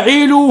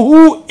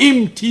فاعله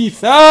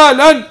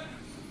امتثالا.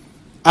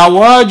 A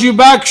wajib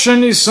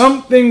action is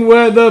something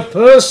where the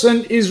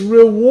person is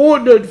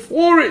rewarded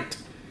for it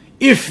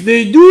if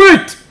they do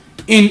it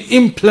in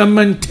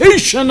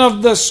implementation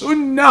of the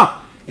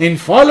Sunnah, in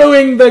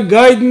following the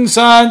guidance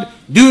and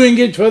doing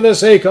it for the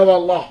sake of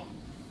Allah.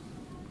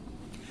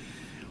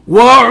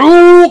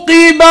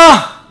 وَعُوقِبَ,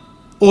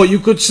 or you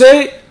could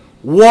say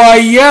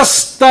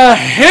وَيَسْتَحِقُّ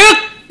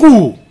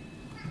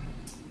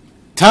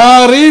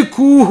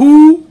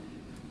تَارِكُهُ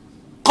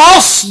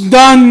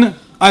قَصْدًا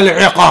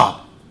الْعِقَابِ.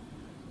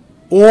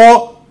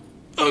 Or,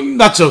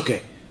 that's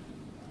okay.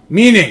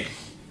 Meaning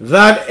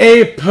that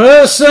a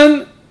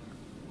person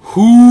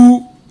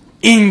who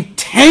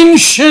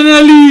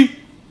intentionally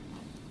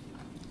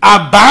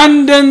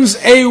abandons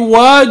a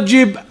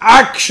wajib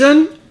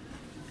action,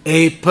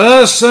 a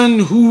person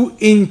who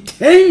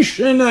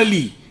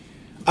intentionally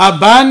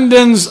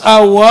abandons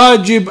a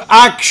wajib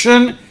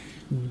action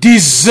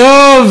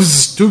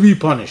deserves to be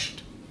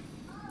punished.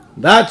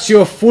 That's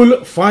your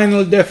full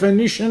final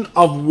definition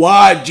of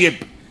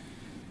wajib.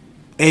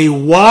 A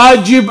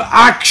wajib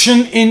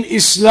action in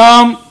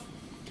Islam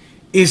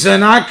is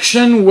an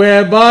action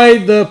whereby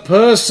the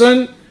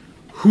person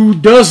who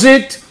does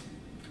it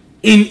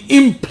in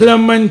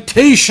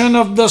implementation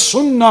of the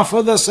Sunnah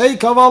for the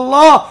sake of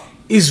Allah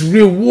is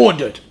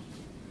rewarded.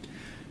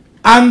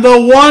 And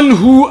the one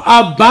who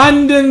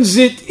abandons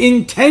it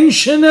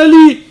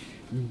intentionally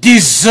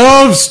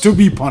deserves to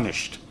be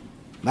punished.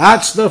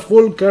 That's the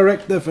full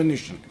correct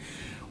definition.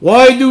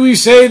 Why do we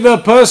say the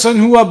person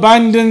who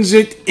abandons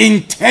it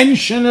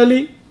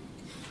intentionally?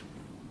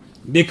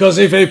 Because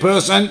if a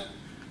person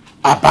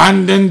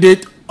abandoned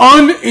it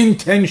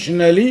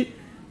unintentionally,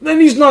 then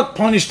he's not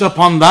punished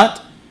upon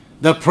that.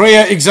 The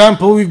prayer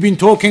example we've been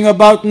talking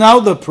about now,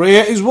 the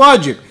prayer is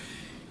wajib.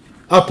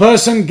 A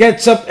person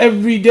gets up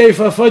every day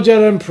for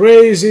Fajr and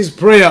prays his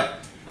prayer.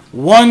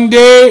 One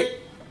day,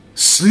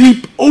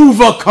 sleep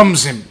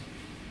overcomes him.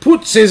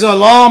 Puts his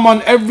alarm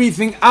on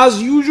everything as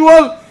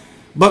usual,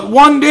 but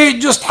one day it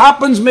just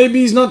happens,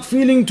 maybe he's not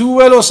feeling too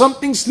well or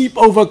something, sleep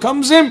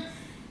overcomes him,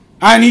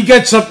 and he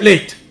gets up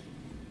late.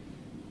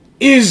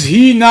 Is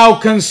he now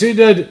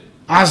considered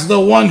as the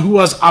one who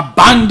has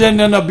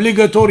abandoned an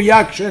obligatory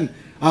action,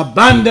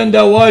 abandoned a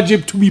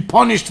wajib, to be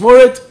punished for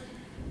it?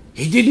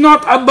 He did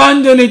not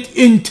abandon it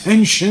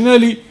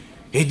intentionally.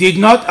 He did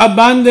not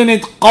abandon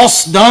it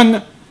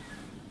qasdan.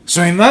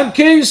 So in that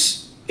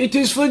case, it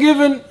is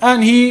forgiven,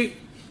 and he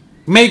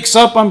makes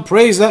up and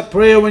prays that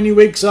prayer when he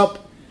wakes up.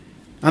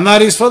 And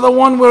that is for the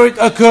one where it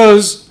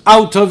occurs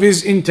out of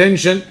his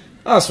intention.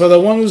 As for the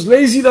one who's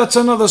lazy, that's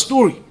another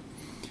story.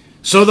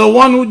 So the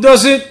one who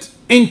does it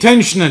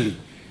intentionally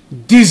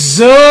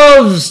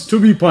deserves to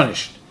be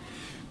punished,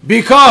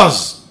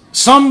 because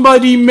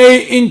somebody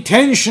may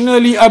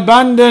intentionally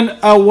abandon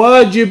a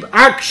wajib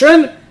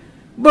action,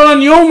 but on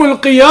Yawm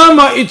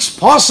al-Qiyamah it's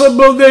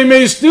possible they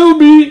may still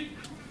be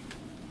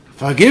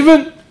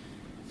forgiven,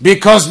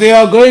 because they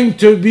are going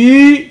to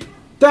be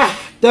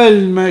تحت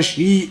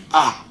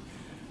المشيئة,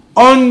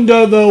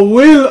 under the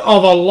will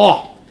of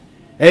Allah.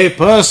 A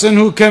person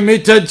who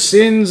committed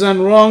sins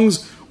and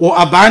wrongs or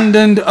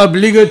abandoned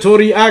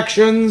obligatory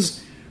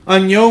actions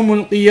on Yawm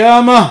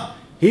al-Qiyamah,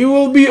 he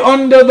will be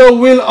under the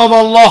will of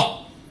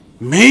Allah.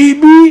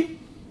 Maybe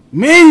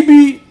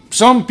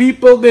some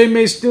people, they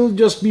may still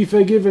just be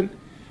forgiven.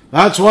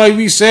 That's why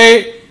we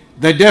say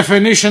the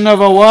definition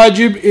of a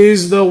wajib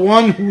is the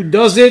one who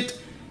does it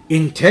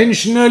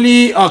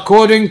intentionally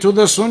according to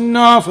the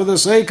Sunnah for the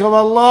sake of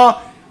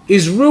Allah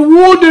is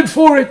rewarded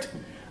for it,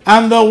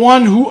 and the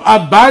one who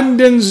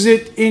abandons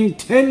it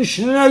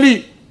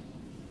intentionally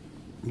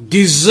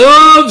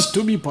deserves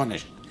to be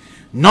punished.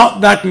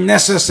 Not that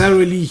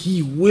necessarily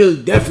he will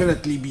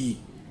definitely be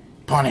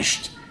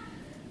punished.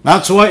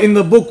 That's why in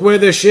the book where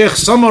the Sheikh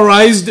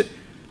summarized,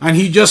 and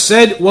he just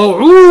said,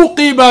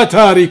 وَعُوقِبَ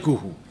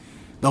تَارِكُهُ,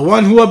 the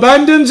one who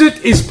abandons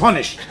it is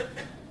punished.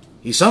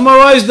 He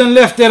summarized and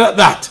left it at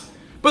that.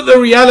 But the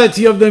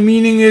reality of the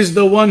meaning is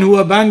the one who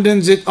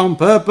abandons it on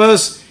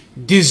purpose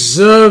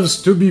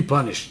deserves to be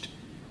punished.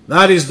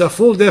 That is the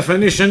full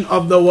definition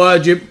of the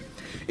wajib.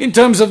 In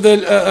terms of the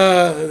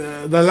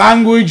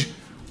language,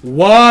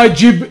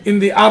 wajib in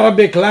the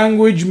Arabic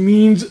language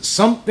means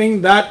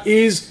something that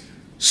is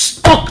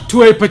stuck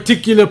to a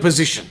particular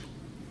position.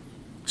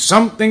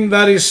 Something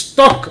that is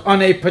stuck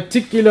on a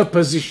particular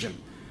position.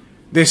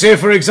 They say,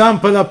 for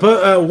example,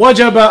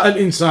 wajaba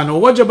al-insan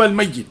or wajaba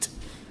al-mayyit.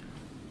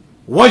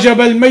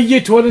 Wajaba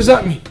al-mayyit, what does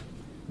that mean?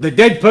 The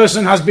dead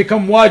person has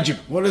become wajib.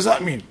 What does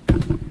that mean?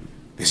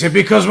 They say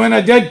because when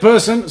a dead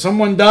person,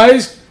 someone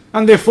dies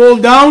and they fall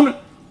down,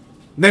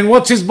 then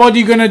what's his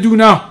body going to do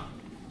now?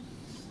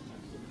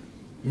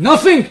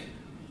 Nothing.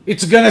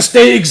 It's going to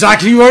stay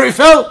exactly where it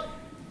fell.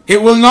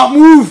 It will not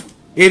move.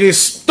 It is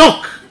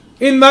stuck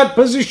in that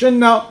position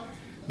now.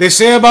 They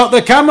say about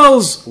the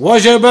camels,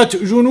 wajabat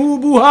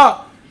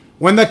junubuha.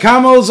 When the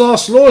camels are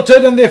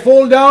slaughtered and they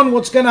fall down,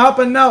 what's going to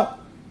happen now?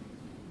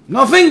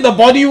 Nothing. The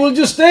body will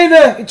just stay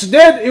there. It's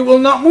dead. It will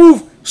not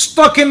move.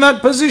 Stuck in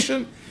that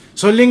position.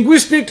 So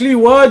linguistically,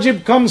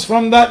 wajib comes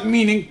from that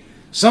meaning.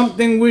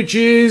 Something which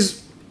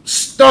is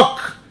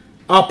stuck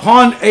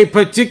upon a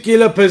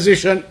particular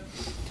position.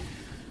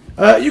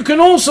 You can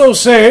also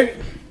say,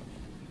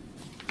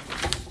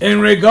 in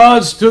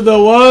regards to the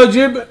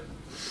wajib,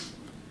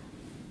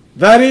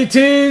 that it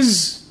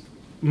is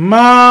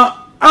ما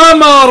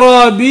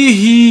أمر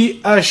به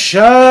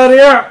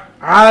الشارع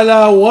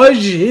على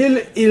وجه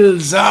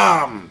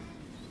الإلزام.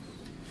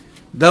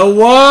 The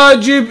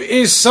wajib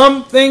is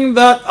something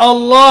that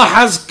Allah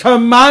has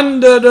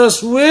commanded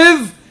us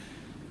with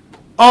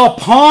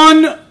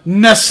upon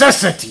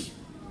necessity.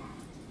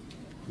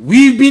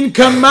 We've been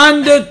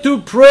commanded to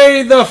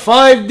pray the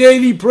 5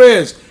 daily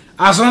prayers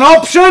as an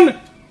option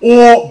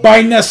or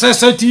by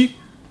necessity.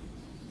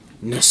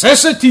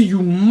 Necessity,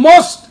 you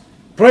must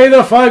pray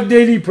the 5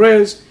 daily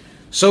prayers.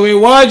 So a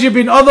wajib,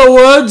 in other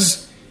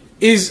words,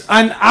 is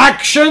an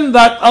action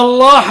that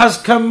Allah has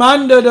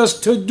commanded us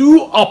to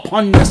do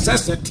upon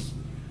necessity,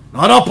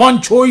 not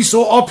upon choice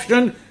or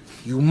option.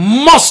 You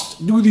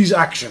must do these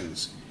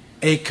actions.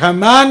 A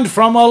command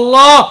from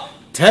Allah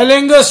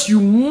telling us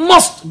you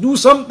must do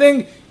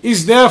something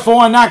is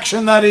therefore an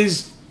action that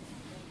is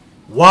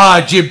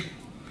wajib.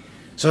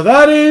 So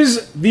that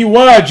is the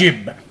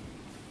wajib.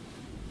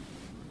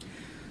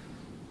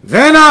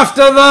 Then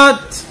after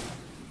that,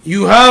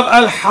 you have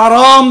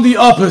al-haram, the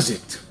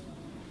opposite.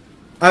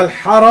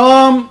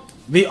 Al-haram,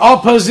 the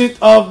opposite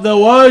of the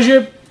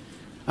wajib,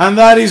 and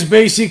that is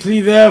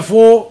basically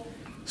therefore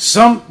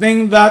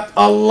something that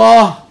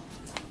Allah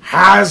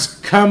has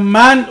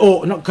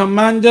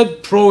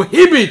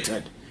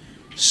prohibited.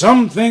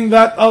 Something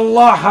that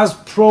Allah has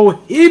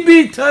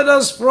prohibited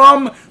us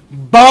from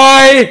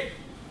by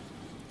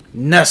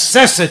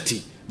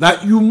necessity.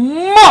 That you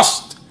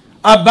must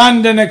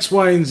abandon X,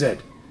 Y, and Z.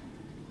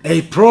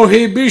 A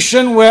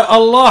prohibition where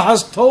Allah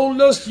has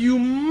told us you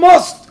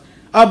must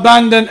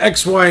abandon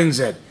X, Y, and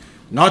Z.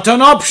 Not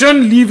an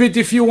option, leave it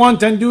if you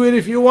want and do it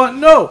if you want.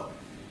 No.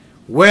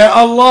 Where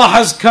Allah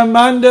has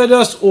commanded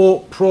us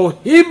or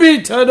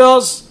prohibited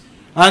us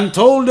and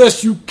told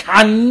us you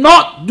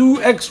cannot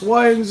do X,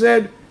 Y, and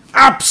Z,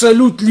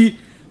 absolutely,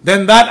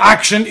 then that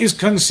action is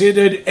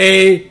considered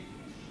a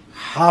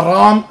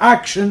haram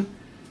action,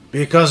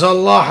 because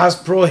Allah has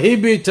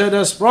prohibited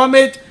us from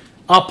it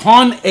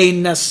upon a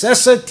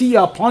necessity,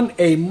 upon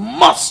a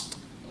must.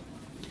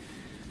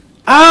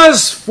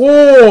 As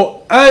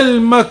for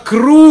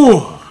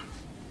al-makruh,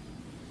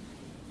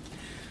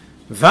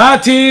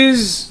 that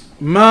is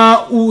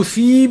ma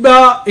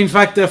uthiba. In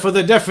fact, for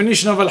the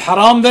definition of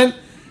al-haram then,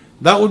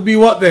 that would be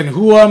what then?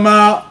 Huwa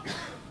ma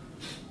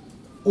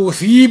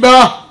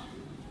uthiba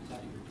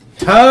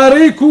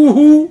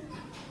tarikuhu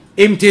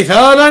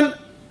imtithalan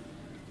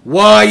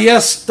wa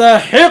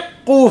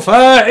yastahiqqu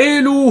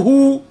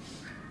fa'iluhu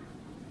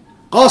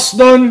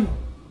qasdan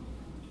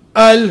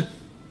al-iqab.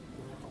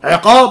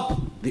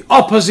 The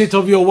opposite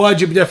of your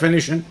wajib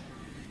definition.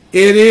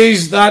 It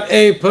is that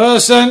a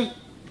person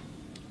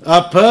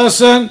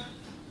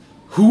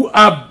who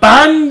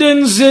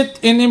abandons it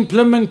in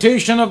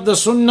implementation of the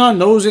sunnah,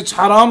 knows it's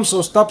haram,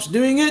 so stops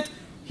doing it,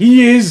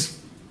 he is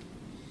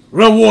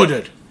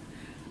rewarded.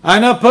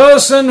 And a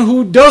person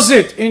who does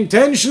it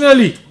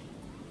intentionally,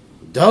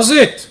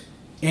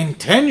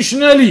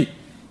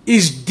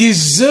 is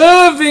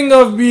deserving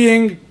of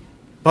being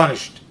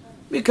punished.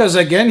 Because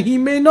again, he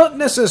may not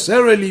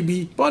necessarily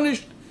be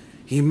punished.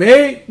 He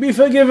may be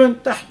forgiven.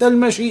 تحت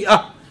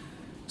المشيئة.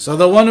 So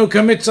the one who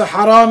commits a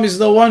haram is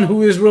the one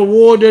who is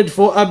rewarded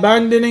for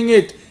abandoning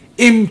it.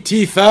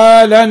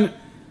 Imtithalan,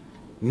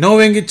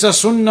 knowing it's a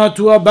sunnah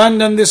to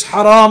abandon this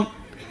haram.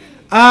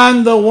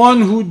 And the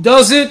one who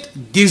does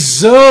it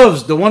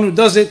deserves, the one who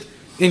does it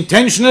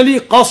intentionally,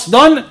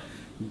 qasdan,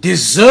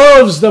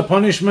 deserves the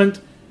punishment.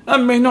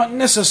 And may not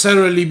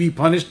necessarily be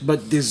punished,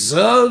 but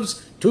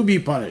deserves to be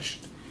punished.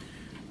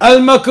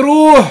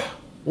 Al-makruh,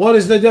 what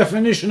is the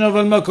definition of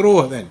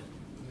al-makruh then?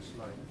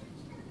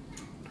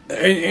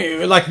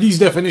 Like these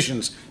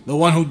definitions, the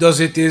one who does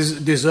it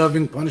is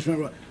deserving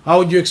punishment. How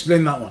would you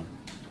explain that one?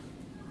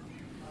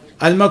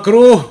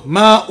 Al-makruh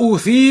ma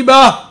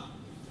uthiba,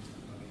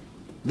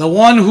 the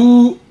one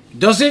who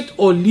does it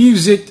or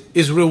leaves it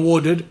is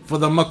rewarded for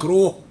the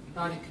makruh.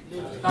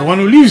 The one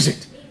who leaves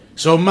it.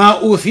 So ma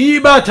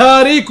uthiba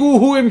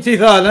tarikuhu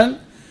imtithalan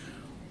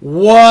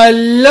wa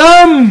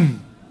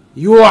lam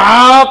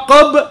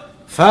yu'aqab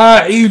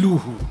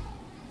fa'iluhu.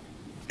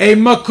 A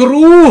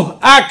makruh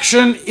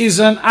action is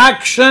an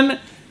action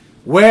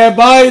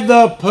whereby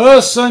the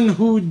person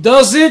who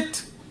does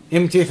it,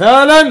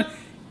 imtithalan,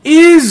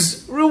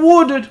 is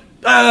rewarded,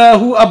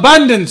 who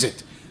abandons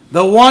it.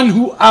 The one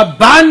who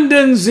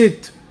abandons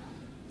it,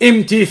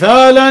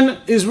 imtithalan,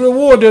 is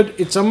rewarded.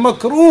 It's a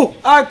makruh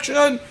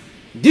action,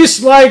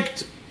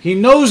 disliked. He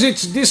knows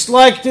it's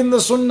disliked in the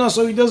sunnah,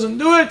 so he doesn't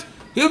do it.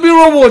 He'll be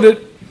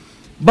rewarded.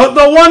 But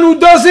the one who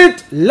does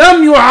it,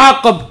 lam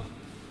yu'aqab,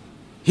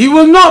 he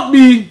will not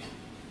be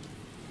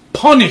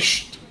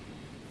punished.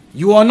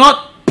 You are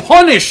not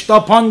punished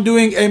upon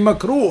doing a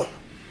makruh.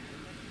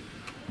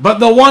 But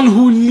the one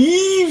who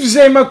leaves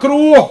a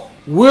makruh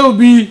will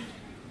be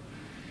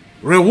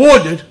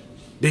rewarded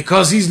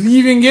because he's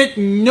leaving it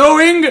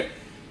knowing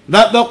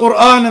that the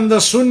Qur'an and the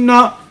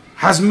Sunnah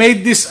has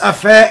made this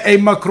affair a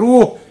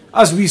makruh,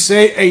 as we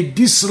say, a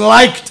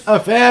disliked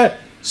affair.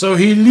 So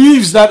he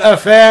leaves that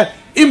affair,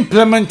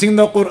 implementing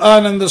the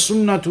Qur'an and the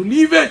Sunnah to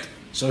leave it.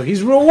 So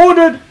he's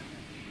rewarded.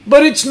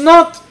 But it's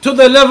not to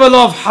the level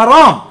of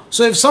haram.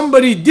 So if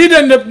somebody did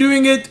end up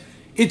doing it,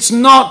 it's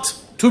not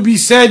to be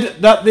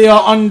said that they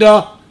are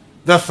under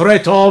the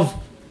threat of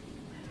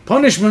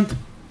punishment.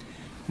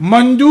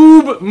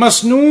 Mandub,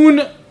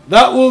 masnoon,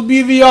 that will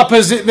be the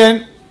opposite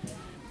then.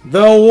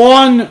 The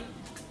one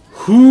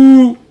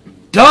who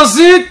does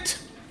it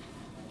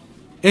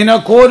in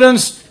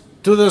accordance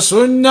to the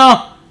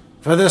sunnah,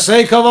 for the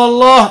sake of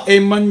Allah, a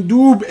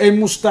mandub, a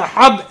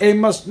mustahab, a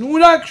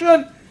masnoon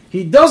action,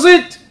 he does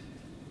it.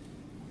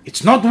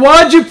 It's not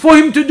wajib for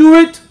him to do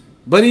it,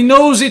 but he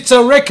knows it's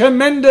a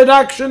recommended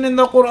action in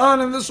the Qur'an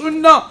and the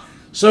Sunnah.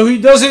 So he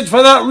does it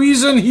for that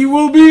reason, he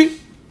will be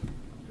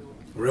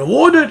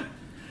rewarded.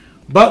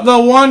 But the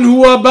one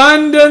who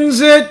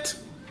abandons it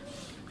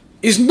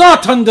is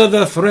not under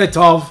the threat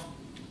of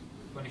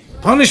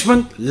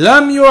punishment.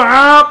 Lam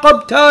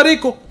yu'aqab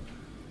tariku.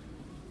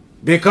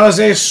 Because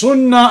a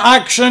sunnah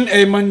action,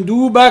 a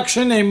mandub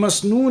action, a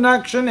masnoon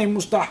action, a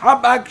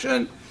mustahab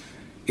action,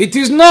 it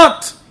is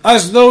not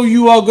as though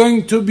you are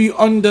going to be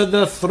under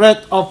the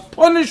threat of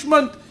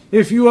punishment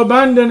if you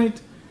abandon it.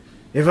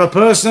 If a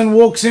person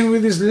walks in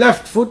with his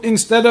left foot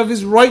instead of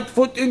his right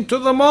foot into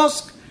the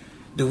mosque,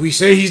 do we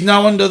say he's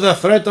now under the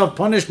threat of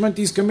punishment,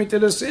 he's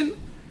committed a sin?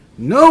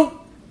 No,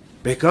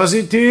 because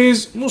it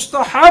is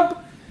mustahab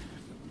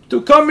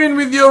to come in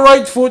with your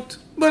right foot.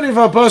 But if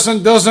a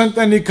person doesn't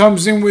and he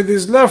comes in with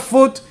his left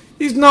foot,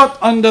 he's not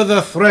under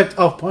the threat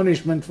of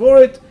punishment for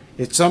it.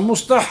 It's a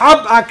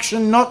mustahab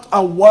action, not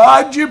a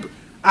wajib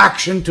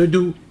action to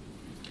do.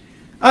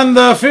 And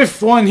the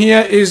fifth one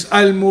here is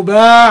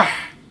al-mubah.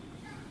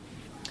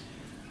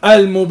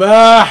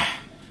 Al-mubah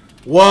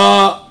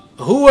wa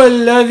huwa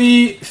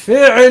alladhi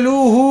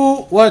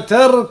fi'luhu wa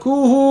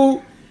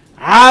tarkuhu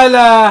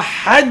ala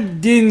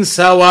haddin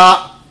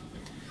sawa.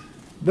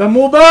 The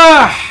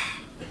mubah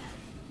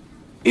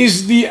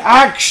is the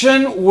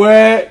action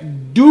where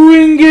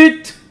doing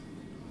it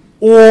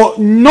or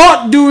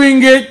not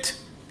doing it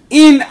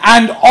in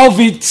and of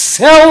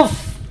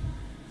itself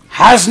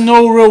has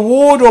no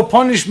reward or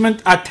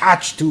punishment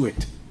attached to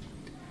it.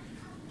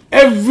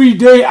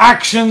 Everyday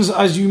actions,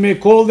 as you may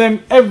call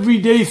them,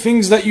 everyday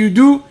things that you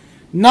do,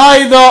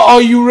 neither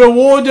are you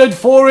rewarded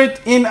for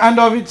it in and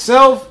of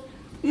itself,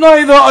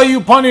 neither are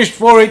you punished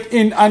for it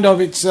in and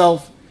of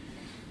itself.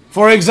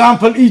 For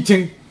example,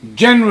 eating.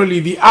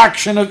 Generally, the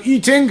action of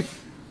eating,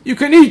 you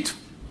can eat.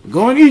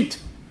 Go and eat.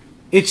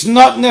 It's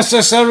not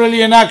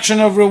necessarily an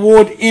action of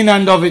reward in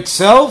and of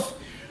itself,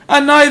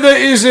 and neither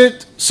is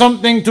it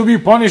something to be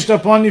punished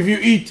upon if you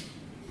eat.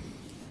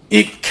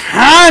 It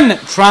can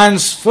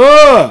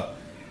transfer.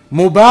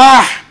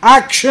 Mubah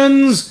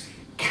actions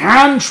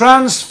can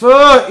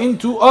transfer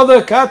into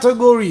other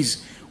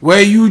categories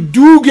where you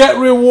do get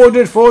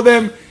rewarded for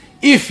them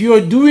if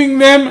you're doing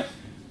them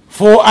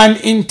for an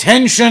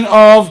intention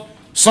of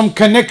some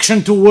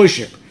connection to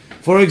worship.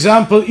 For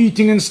example,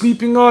 eating and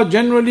sleeping are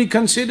generally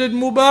considered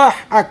mubah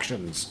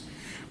actions.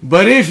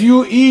 But if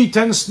you eat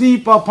and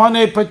sleep upon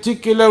a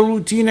particular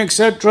routine,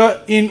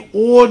 etc., in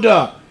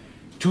order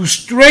to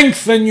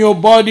strengthen your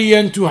body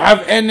and to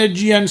have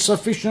energy and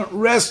sufficient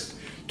rest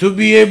to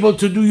be able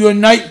to do your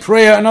night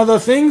prayer and other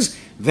things,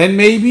 then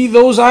maybe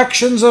those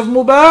actions of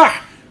mubah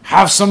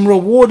have some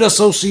reward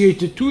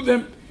associated to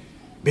them,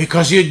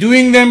 because you're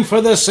doing them for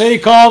the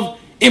sake of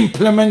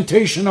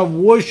implementation of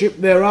worship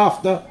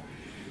thereafter.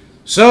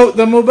 So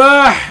the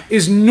mubah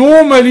is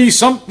normally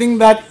something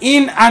that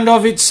in and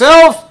of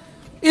itself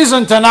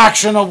isn't an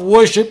action of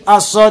worship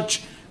as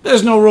such.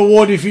 There's no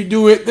reward if you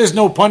do it, there's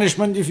no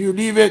punishment if you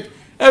leave it,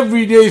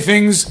 everyday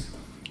things.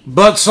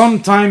 But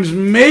sometimes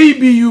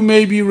maybe you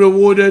may be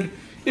rewarded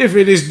if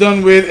it is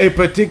done with a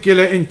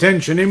particular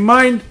intention in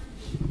mind.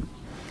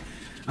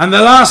 And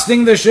the last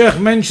thing the Shaykh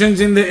mentions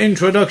in the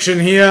introduction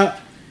here,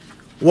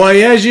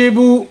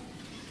 وَيَجِبُ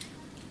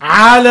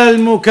عَلَى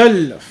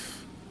الْمُكَلَّفِ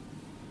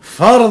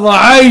فرض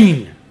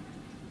عين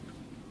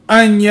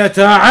أن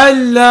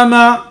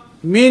يتعلم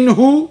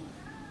منه.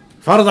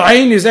 فرض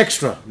عين is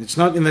extra, it's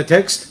not in the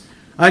text.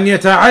 أن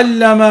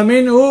يتعلم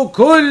منه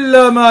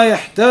كل ما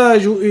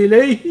يحتاج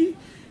إليه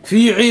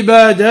في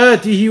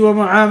عباداته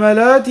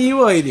ومعاملاته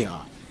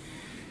وغيرها.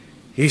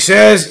 He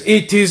says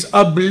it is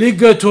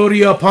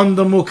obligatory upon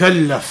the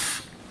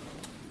mukallaf.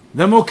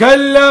 The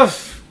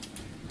mukallaf,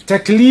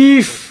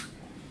 taklif,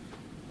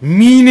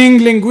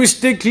 meaning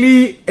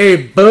linguistically a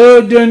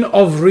burden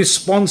of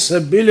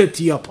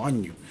responsibility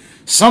upon you.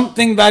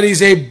 Something that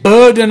is a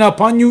burden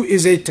upon you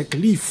is a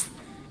taklif.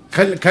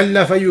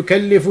 Kallafa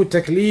yukallifu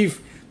taklif.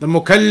 The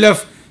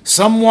mukallaf,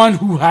 someone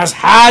who has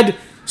had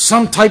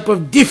some type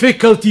of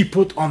difficulty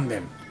put on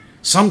them,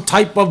 some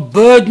type of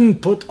burden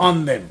put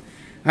on them.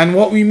 And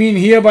what we mean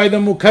here by the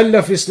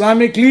mukallaf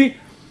Islamically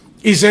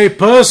is a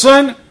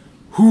person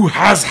who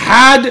has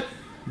had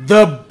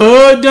the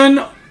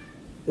burden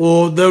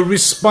or the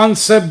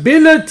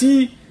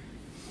responsibility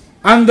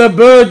and the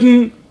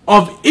burden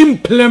of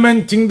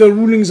implementing the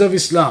rulings of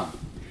Islam.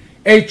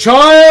 A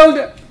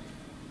child,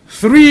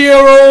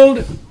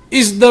 3-year-old,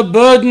 is the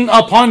burden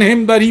upon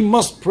him that he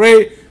must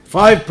pray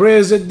 5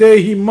 prayers a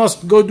day, he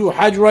must go do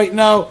Hajj right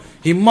now,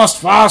 he must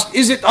fast.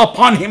 Is it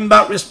upon him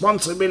that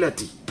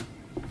responsibility?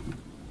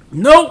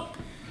 No.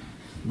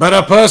 But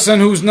a person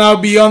who's now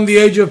beyond the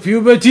age of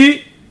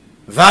puberty,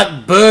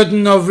 that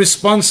burden of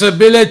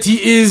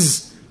responsibility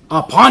is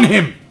upon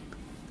him.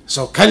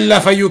 So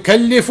kallafa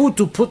yukallifu,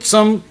 to put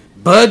some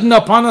burden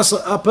upon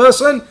a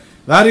person,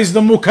 that is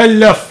the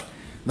mukallaf,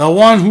 the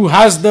one who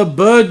has the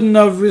burden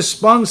of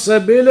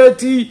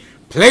responsibility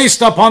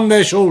placed upon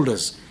their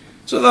shoulders.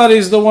 So that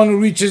is the one who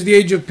reaches the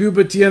age of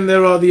puberty, and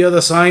there are the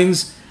other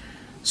signs.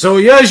 So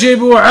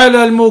yajibu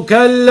ala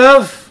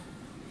al-mukallaf,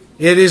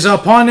 it is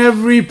upon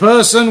every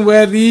person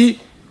where the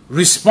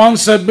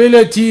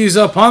responsibility is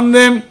upon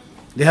them,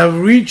 they have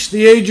reached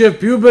the age of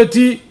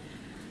puberty,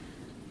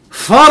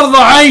 fard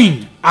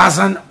ayn, as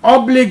an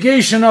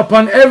obligation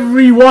upon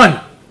everyone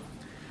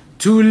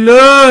to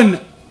learn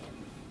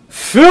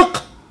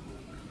fiqh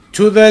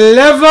to the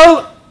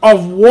level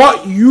of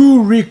what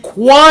you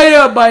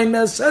require by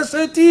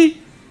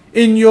necessity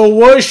in your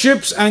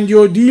worships and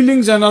your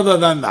dealings, and other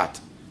than that.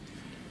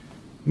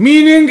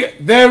 Meaning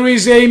there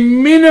is a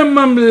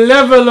minimum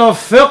level of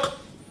fiqh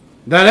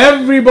that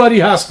everybody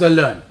has to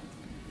learn.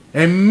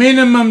 A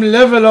minimum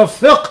level of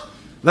fiqh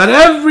that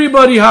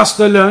everybody has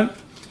to learn.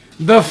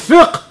 The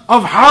fiqh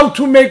of how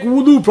to make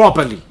wudu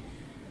properly.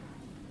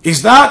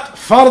 Is that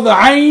fard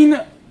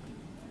ayn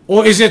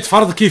or is it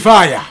fard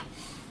kifaya?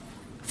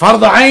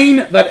 Fard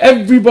ayn, that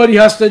everybody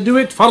has to do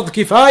it. Fard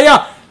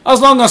kifaya, as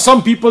long as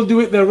some people do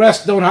it, the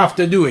rest don't have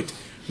to do it.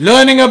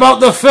 Learning about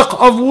the fiqh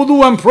of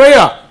wudu and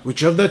prayer,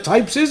 which of the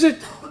types is it?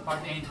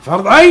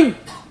 Fard ayn.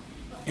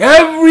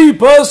 Every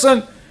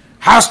person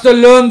has to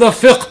learn the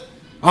fiqh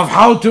of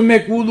how to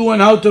make wudu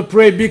and how to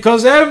pray,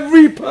 because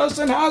every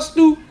person has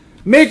to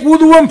make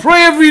wudu and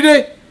pray every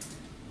day.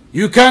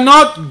 You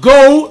cannot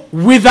go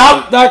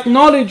without that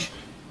knowledge.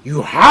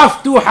 You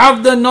have to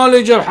have the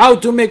knowledge of how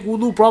to make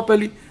wudu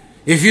properly.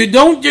 If you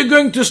don't, you're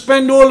going to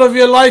spend all of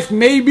your life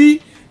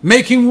maybe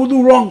making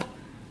wudu wrong.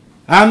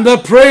 And the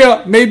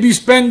prayer, maybe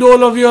spend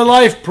all of your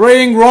life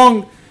praying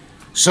wrong.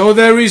 So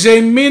there is a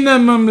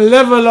minimum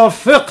level of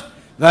fiqh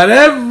that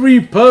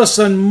every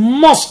person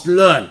must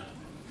learn.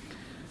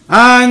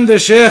 And the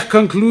Shaykh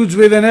concludes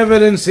with an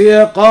evidence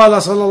here. قال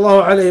صلى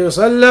الله عليه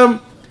وسلم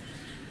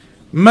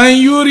من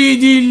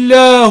يريد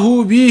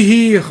الله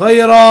به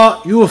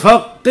خيرا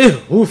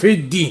يفقهه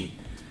في الدين.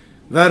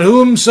 That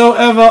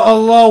whomsoever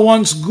Allah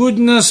wants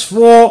goodness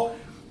for,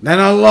 then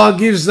Allah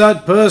gives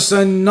that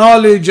person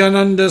knowledge and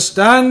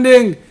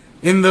understanding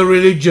in the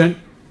religion.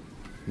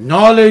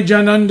 Knowledge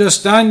and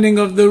understanding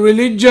of the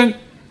religion,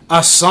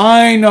 a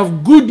sign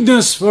of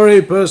goodness for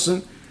a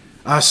person,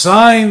 a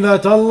sign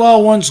that Allah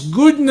wants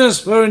goodness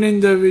for an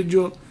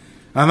individual.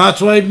 And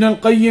that's why Ibn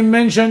al-Qayyim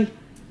mentioned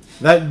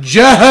that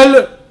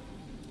jahl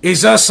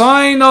is a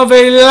sign of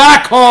a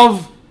lack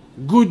of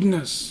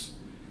goodness.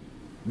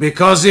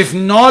 Because if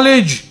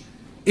knowledge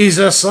is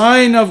a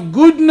sign of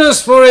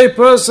goodness for a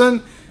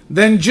person,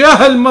 then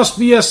jahl must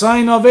be a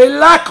sign of a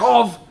lack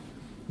of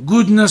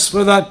goodness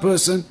for that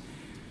person.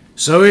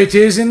 So it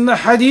is in the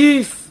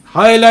hadith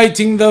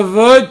highlighting the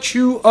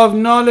virtue of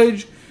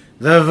knowledge,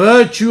 the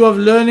virtue of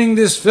learning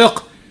this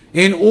fiqh,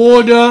 in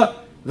order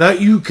that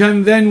you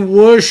can then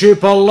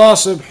worship Allah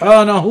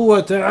subhanahu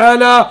wa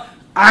ta'ala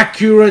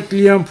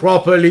accurately and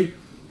properly.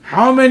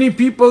 How many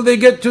people they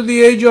get to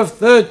the age of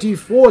 30,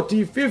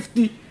 40,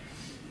 50,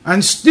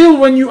 and still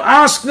when you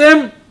ask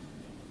them,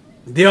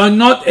 they are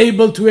not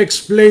able to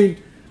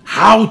explain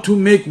how to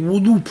make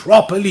wudu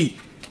properly.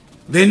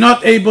 They're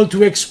not able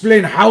to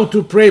explain how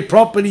to pray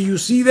properly. You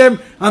see them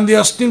and they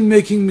are still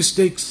making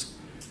mistakes.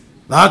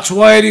 That's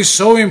why it is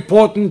so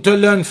important to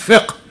learn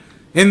fiqh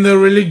in the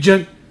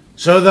religion,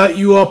 so that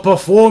you are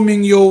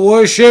performing your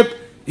worship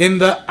in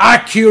the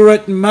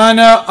accurate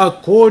manner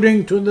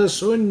according to the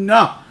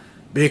Sunnah.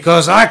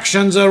 Because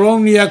actions are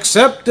only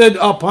accepted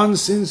upon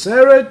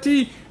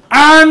sincerity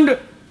and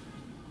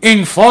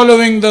in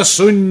following the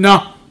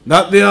Sunnah,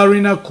 that they are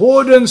in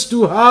accordance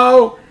to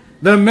how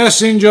the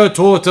Messenger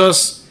taught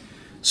us.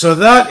 So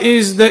that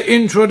is the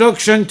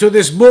introduction to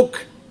this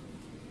book.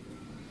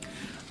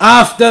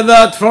 After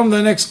that, from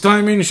the next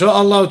time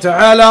insha'Allah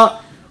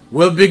ta'ala,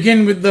 we'll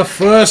begin with the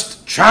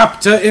first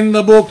chapter in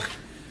the book.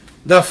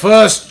 The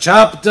first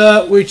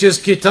chapter, which is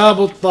Kitab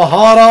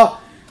al-Tahara.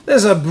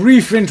 There's a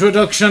brief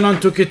introduction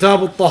onto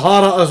Kitab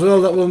al-Tahara as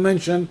well that we'll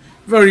mention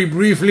very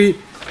briefly.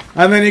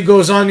 And then it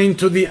goes on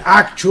into the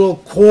actual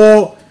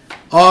core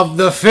of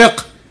the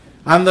fiqh.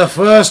 And the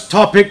first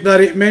topic that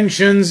it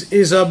mentions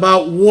is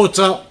about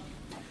water.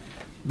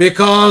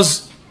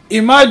 Because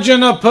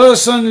imagine a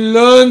person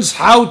learns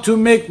how to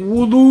make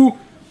wudu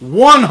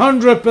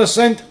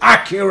 100%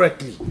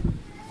 accurately.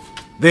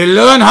 They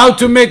learn how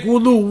to make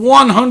wudu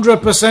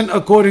 100%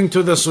 according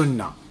to the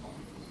Sunnah.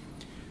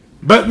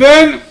 But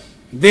then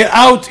they're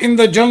out in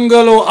the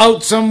jungle or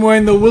out somewhere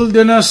in the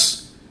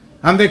wilderness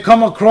and they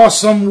come across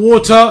some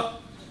water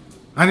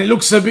and it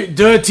looks a bit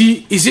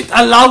dirty. Is it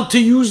allowed to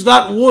use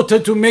that water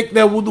to make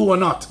their wudu or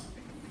not?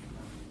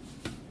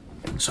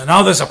 So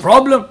now there's a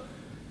problem.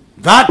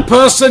 That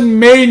person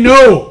may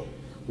know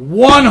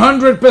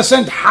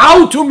 100%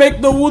 how to make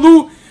the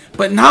wudu,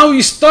 but now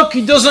he's stuck.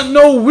 He doesn't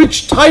know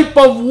which type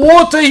of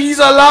water he's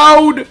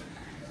allowed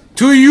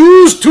to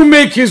use to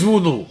make his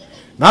wudu.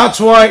 That's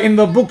why in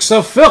the books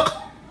of fiqh,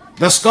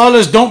 the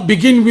scholars don't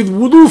begin with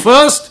wudu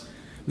first.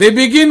 They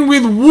begin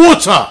with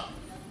water,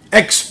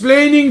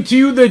 explaining to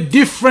you the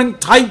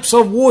different types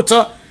of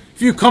water.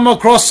 If you come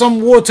across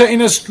some water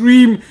in a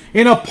stream,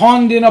 in a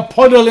pond, in a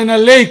puddle, in a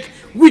lake,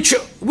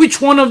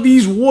 which one of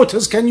these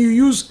waters can you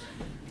use?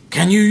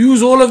 Can you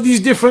use all of these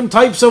different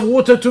types of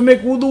water to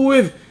make wudu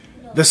with?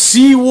 The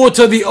sea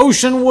water, the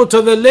ocean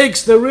water, the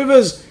lakes, the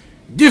rivers,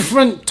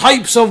 different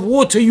types of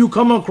water you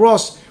come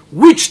across.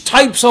 Which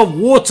types of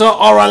water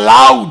are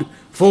allowed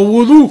for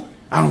wudu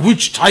and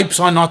which types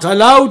are not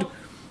allowed?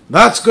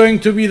 That's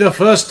going to be the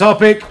first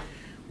topic,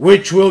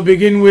 which we'll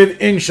begin with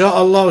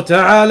insha'Allah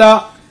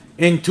ta'ala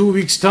in 2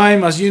 weeks'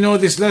 time. As you know,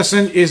 this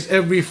lesson is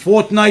every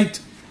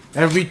fortnight,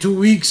 every 2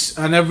 weeks,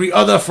 and every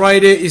other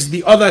Friday is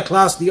the other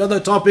class, the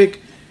other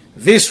topic.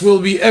 This will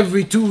be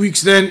every 2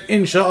 weeks then,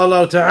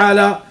 insha'Allah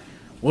ta'ala.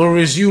 We'll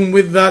resume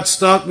with that,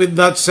 start with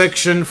that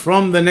section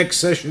from the next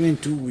session in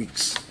 2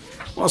 weeks.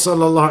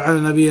 وصلى الله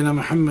على نبينا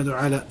محمد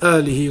وعلى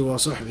آله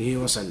وصحبه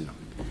وسلم.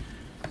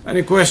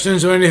 Any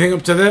questions or anything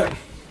up to there?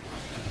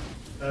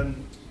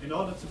 In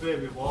order to be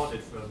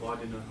rewarded for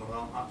avoiding a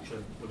haram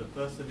action, would a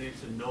person need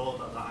to know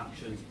that that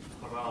action is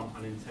haram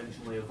and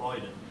intentionally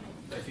avoid it?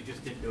 But if he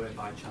just didn't do it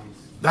by chance?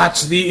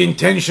 That's the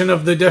intention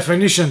of the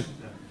definition.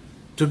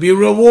 To be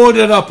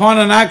rewarded upon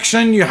an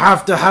action, you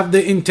have to have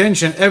the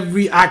intention.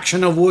 Every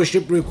action of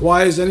worship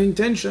requires an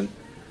intention.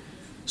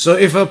 So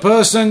if a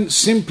person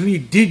simply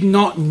did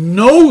not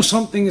know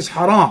something is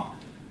haram,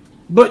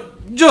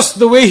 but just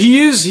the way he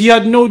is, he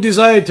had no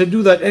desire to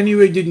do that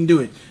anyway, didn't do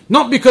it.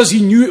 Not because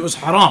he knew it was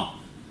haram.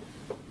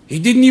 He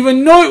didn't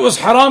even know it was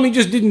haram, he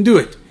just didn't do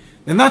it.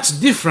 Then that's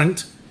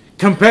different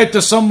compared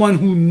to someone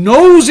who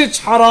knows it's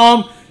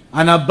haram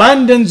and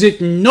abandons it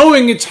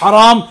knowing it's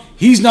haram.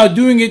 he's now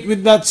doing it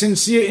with that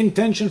sincere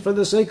intention for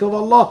the sake of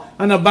Allah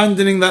and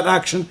abandoning that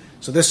action.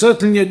 So there's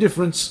certainly a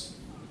difference.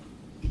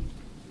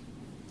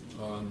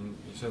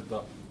 You said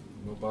that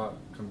mubah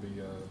can be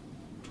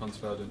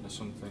transferred into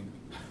something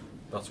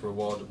that's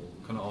rewardable.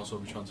 Can it also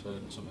be transferred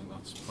into something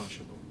that's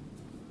punishable?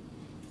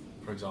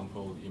 For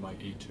example, you might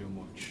eat too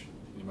much,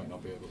 you might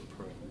not be able to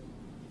pray.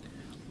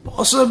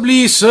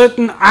 Possibly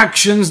certain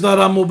actions that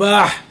are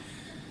mubah,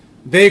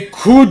 they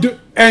could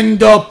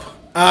end up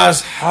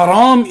as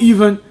haram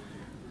even.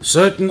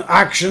 Certain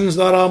actions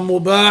that are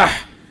mubah,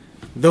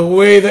 the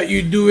way that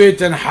you do it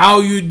and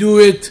how you do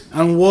it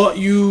and what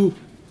you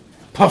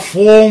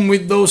perform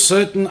with those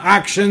certain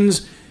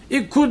actions,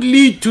 it could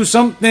lead to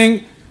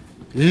something,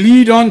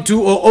 lead on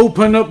to or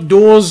open up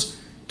doors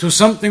to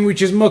something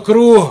which is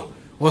makruh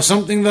or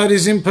something that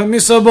is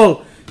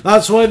impermissible.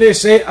 That's why they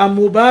say a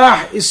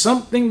mubah is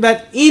something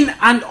that in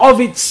and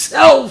of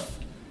itself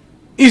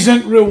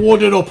isn't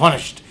rewarded or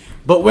punished.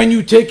 But when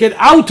you take it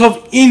out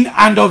of in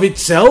and of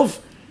itself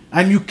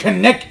and you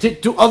connect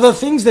it to other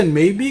things, then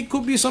maybe it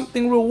could be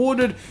something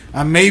rewarded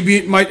and maybe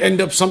it might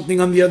end up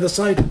something on the other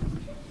side.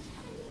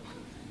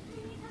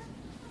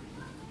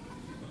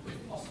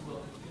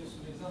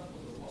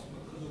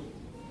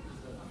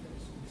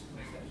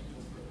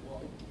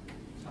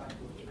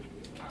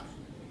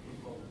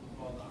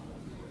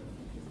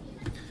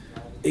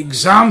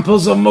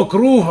 Examples of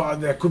makruh,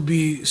 there could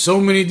be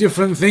so many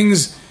different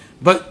things,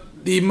 but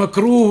the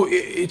makruh,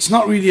 it's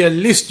not really a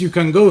list you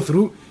can go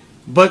through,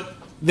 but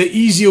the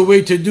easier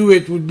way to do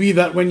it would be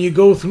that when you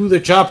go through the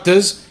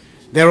chapters,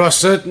 there are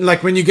certain,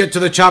 like when you get to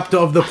the chapter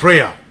of the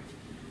prayer,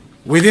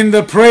 within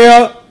the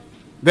prayer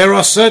there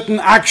are certain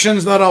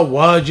actions that are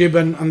wajib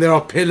and there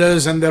are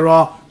pillars and there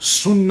are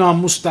sunnah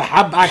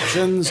mustahab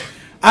actions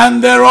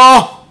and there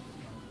are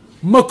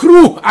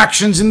makruh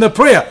actions in the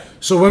prayer.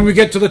 So when we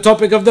get to the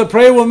topic of the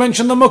prayer, we'll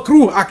mention the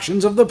makruh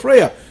actions of the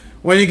prayer.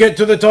 When you get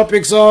to the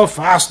topics of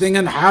fasting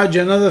and hajj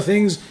and other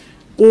things,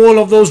 all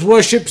of those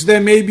worships, there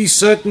may be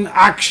certain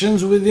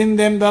actions within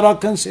them that are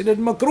considered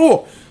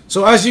makruh.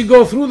 So as you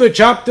go through the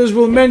chapters,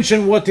 we'll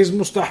mention what is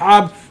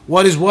mustahab,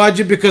 what is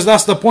wajib, because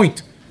that's the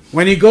point.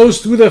 When he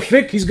goes through the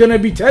fiqh, he's going to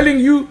be telling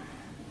you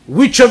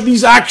which of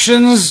these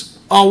actions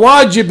are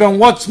wajib and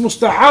what's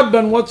mustahab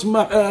and what's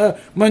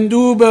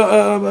mandub,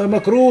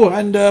 makruh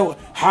and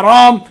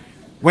haram.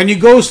 When he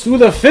goes through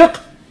the fiqh,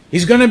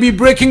 he's going to be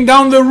breaking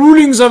down the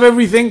rulings of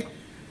everything.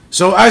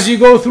 So as you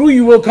go through,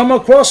 you will come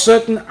across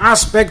certain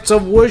aspects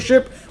of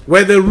worship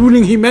where the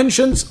ruling he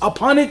mentions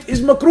upon it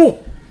is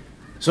makruh.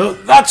 So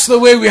that's the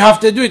way we have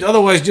to do it.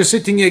 Otherwise, just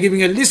sitting here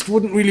giving a list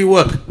wouldn't really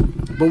work.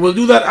 But we'll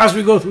do that as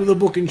we go through the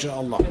book,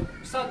 inshallah.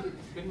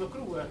 With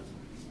makruh,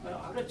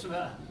 I read from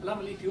Imām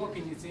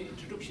al-Ethiopian in his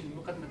introduction,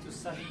 Muqaddimat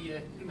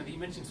al-Salih, he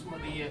mentioned some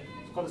of the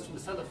scholars from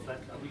the Salaf,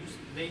 like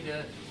they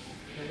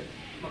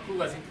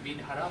makruh as being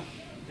haram.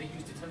 They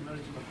use the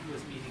terminology makruh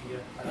as being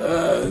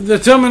haram. The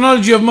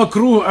terminology of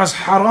makruh as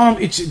haram,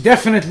 it's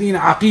definitely in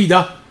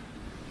Aqidah.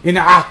 In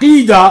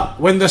Aqidah,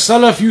 when the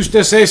Salaf used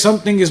to say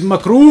something is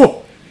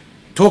makruh,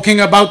 talking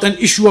about an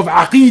issue of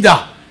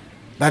Aqidah,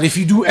 that if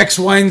you do X,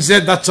 Y, and Z,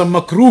 that's a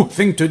makruh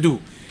thing to do.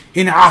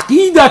 In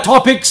Aqidah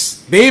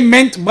topics, they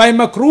meant by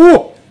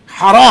makruh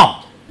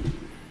haram.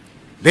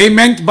 They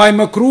meant by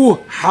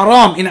makruh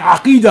haram in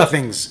Aqidah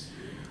things.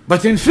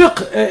 But in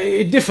fiqh,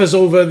 it differs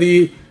over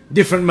the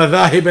different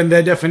madhahib and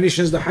their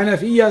definitions. The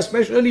Hanafiya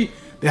especially,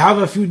 they have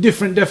a few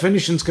different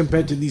definitions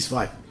compared to these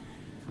five.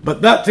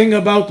 But that thing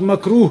about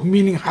makruh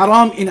meaning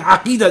haram in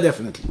Aqidah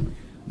definitely.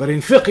 But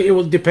in fiqh, it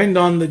will depend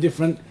on the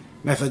different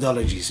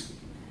methodologies.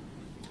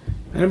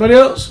 Anybody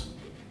else?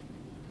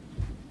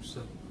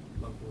 So,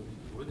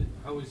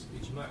 how is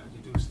ijma'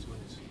 deduced when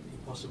it's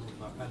impossible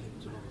for alim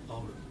to know the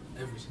qawl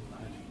of every single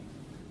alim?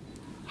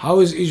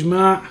 How is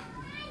ijma'?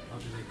 How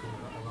do they go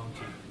around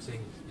to saying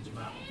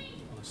ijma'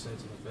 on a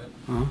certain affair?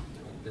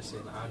 Let's say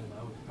an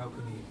alim, how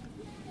can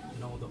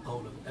he know the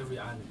qawl of every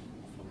alim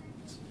from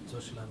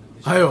social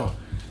and Ayo.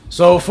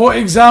 So for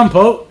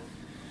example,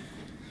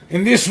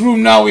 in this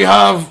room now we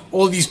have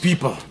all these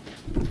people.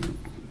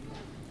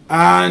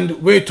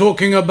 And we're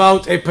talking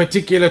about a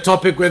particular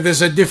topic where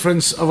there's a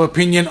difference of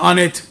opinion on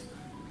it.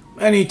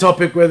 Any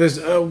topic where there's,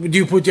 do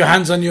you put your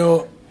hands on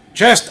your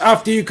chest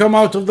after you come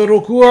out of the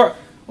ruku',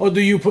 or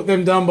do you put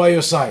them down by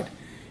your side?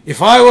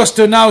 If I was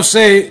to now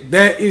say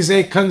there is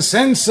a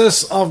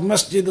consensus of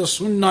Masjid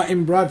al-Sunnah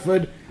in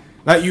Bradford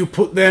that you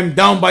put them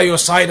down by your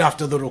side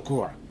after the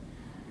ruku'.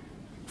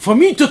 For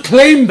me to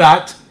claim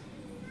that,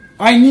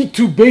 I need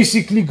to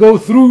basically go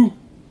through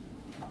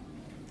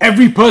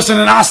every person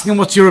and ask them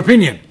what's your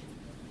opinion.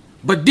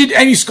 But did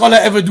any scholar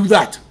ever do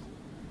that?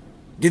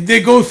 Did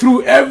they go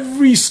through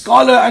every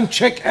scholar and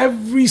check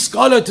every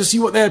scholar to see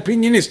what their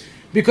opinion is?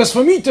 Because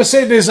for me to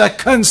say there's a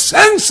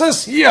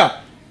consensus here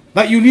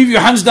that you leave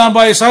your hands down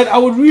by your side, I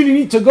would really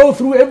need to go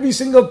through every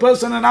single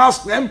person and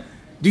ask them,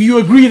 do you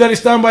agree that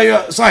it's down by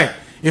your side?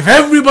 If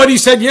everybody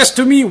said yes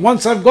to me,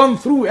 once I've gone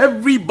through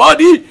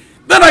everybody,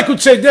 then I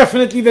could say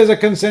definitely there's a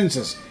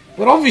consensus.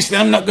 But obviously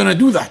I'm not going to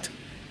do that.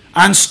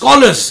 And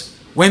scholars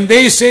when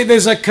they say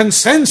there's a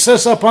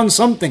consensus upon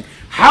something,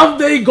 have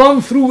they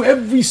gone through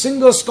every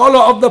single scholar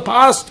of the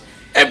past?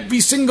 Every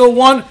single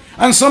one?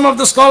 And some of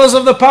the scholars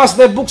of the past,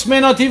 their books may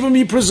not even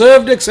be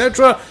preserved,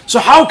 etc. So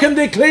how can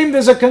they claim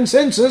there's a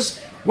consensus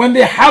when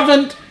they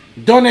haven't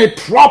done a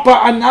proper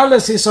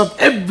analysis of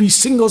every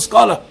single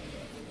scholar?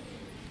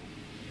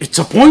 It's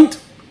a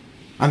point.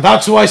 And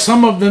that's why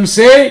some of them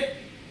say,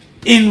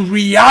 in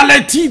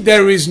reality,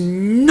 there is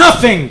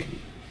nothing.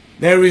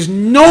 There is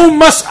no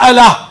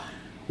mas'ala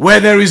where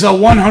there is a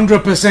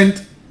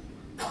 100%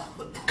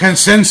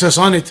 consensus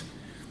on it.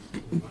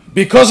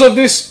 Because of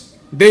this,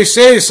 they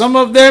say, some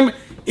of them,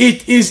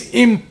 it is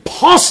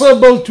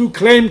impossible to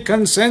claim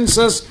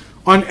consensus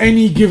on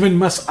any given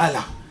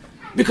mas'ala.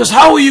 Because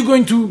how are you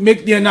going to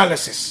make the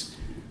analysis?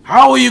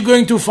 How are you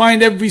going to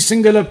find every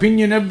single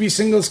opinion, every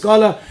single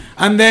scholar?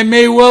 And there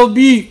may well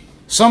be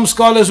some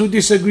scholars who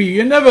disagree.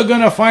 You're never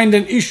going to find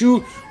an issue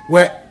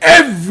where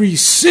every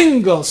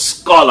single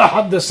scholar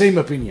had the same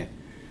opinion.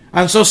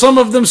 And so some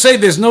of them say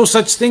there's no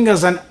such thing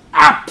as an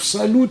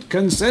absolute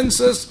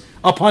consensus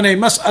upon a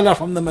mas'ala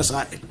from the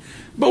masail.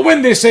 But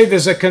when they say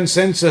there's a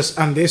consensus,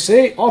 and they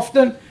say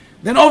often,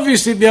 then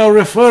obviously they are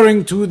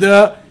referring to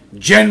the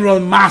general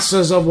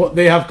masses of what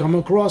they have come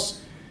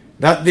across,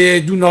 that they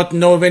do not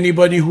know of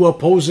anybody who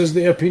opposes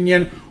the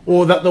opinion,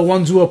 or that the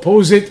ones who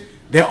oppose it,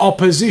 their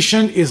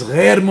opposition is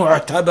غير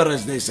معتبر,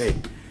 as they say,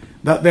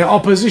 that their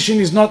opposition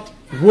is not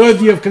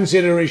worthy of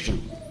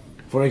consideration.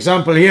 For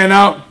example, here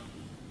now,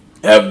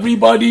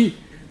 everybody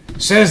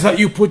says that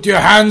you put your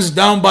hands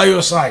down by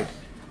your side,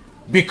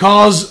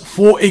 because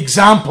for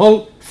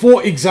example,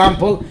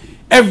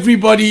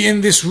 everybody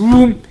in this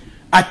room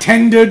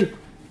attended,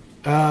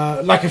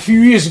 like a few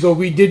years ago,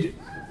 we did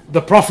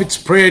the Prophet's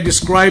prayer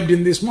described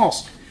in this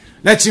mosque.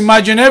 Let's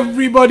imagine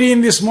everybody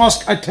in this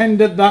mosque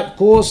attended that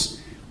course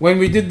when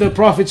we did the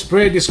Prophet's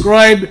prayer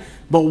described,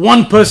 but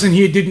one person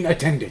here didn't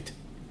attend it.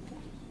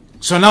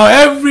 So now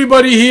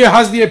everybody here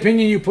has the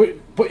opinion you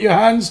put your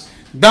hands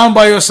down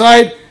by your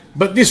side,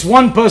 but this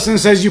one person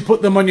says you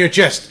put them on your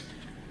chest.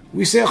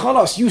 We say,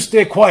 khalas, you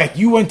stay quiet.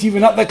 You weren't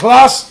even at the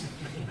class.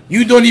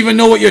 You don't even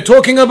know what you're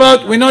talking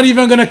about. We're not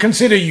even going to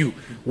consider you.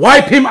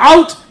 Wipe him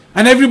out,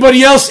 and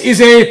everybody else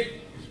is a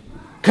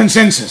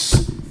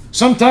consensus.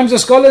 Sometimes the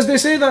scholars, they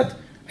say that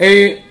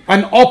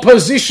an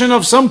opposition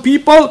of some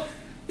people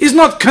is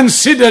not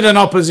considered an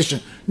opposition.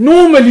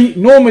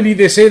 Normally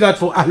they say that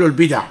for Ahlul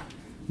Bid'ah.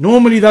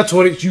 Normally that's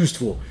what it's used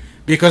for.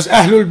 Because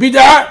Ahlul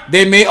Bid'ah,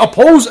 they may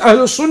oppose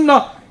Ahlul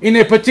Sunnah in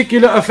a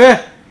particular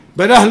affair.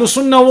 But Ahlul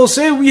Sunnah will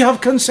say we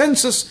have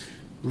consensus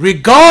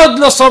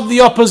regardless of the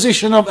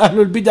opposition of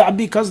Ahlul Bid'ah,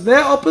 because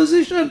their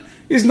opposition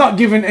is not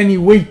given any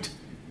weight.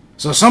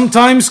 So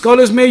sometimes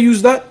scholars may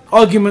use that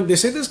argument. They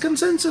say there's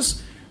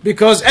consensus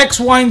because X,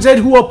 Y, and Z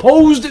who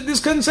opposed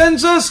this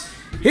consensus,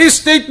 his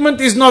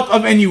statement is not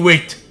of any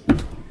weight.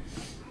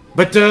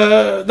 But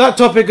that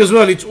topic as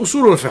well, it's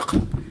Usul al-Fiqh.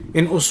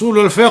 In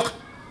Usul al-Fiqh,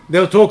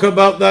 they'll talk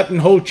about that in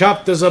whole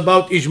chapters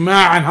about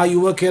ijma' and how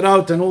you work it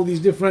out and all these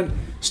different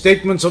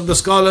statements of the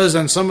scholars,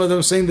 and some of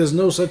them saying there's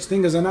no such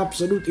thing as an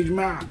absolute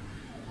ijma'.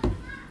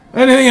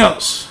 Anything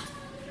else?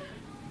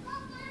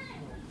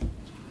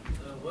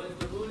 What is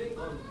the ruling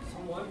on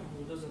someone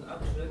who does an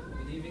action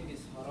believing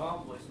it's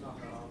haram but it's not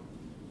haram?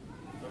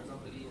 For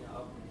example, eating an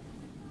apple.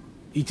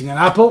 Eating an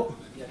apple?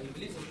 Yeah, he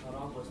believes it's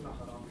haram but it's not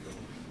haram.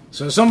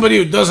 So somebody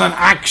who does an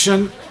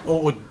action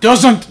or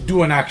doesn't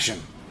do an action.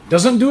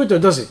 Doesn't do it or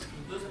does it?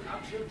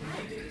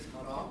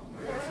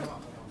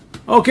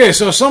 Okay,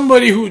 so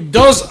somebody who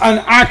does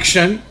an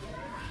action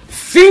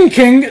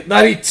thinking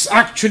that it's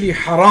actually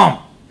haram.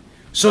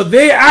 So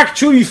they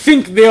actually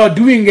think they are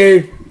doing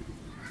a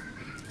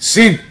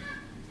sin.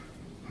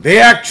 They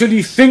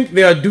actually think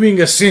they are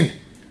doing a sin.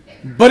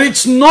 But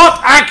it's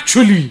not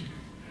actually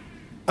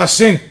a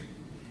sin.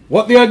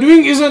 What they are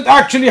doing isn't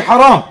actually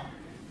haram.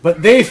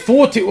 But they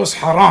thought it was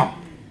haram.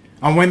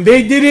 And when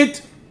they did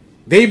it,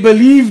 they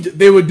believed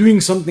they were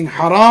doing something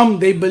haram.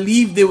 They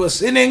believed they were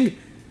sinning.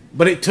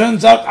 But it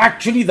turns out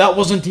actually that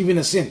wasn't even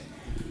a sin.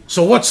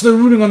 So what's the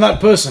ruling on that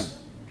person?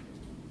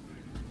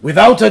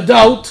 Without a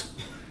doubt,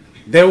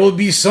 there will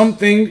be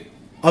something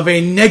of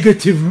a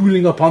negative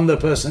ruling upon the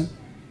person.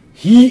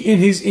 He in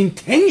his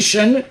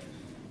intention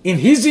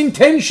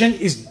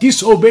is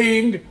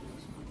disobeying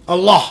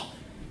Allah.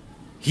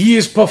 He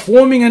is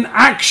performing an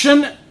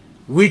action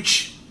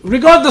which,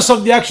 regardless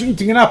of the action,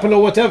 eating an apple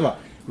or whatever,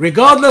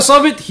 regardless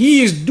of it,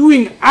 he is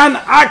doing an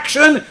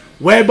action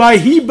whereby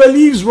he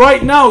believes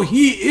right now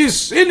he is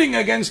sinning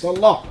against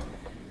Allah.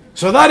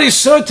 So that is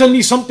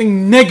certainly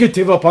something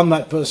negative upon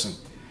that person.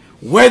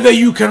 Whether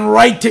you can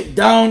write it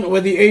down,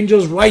 whether the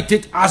angels write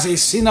it as a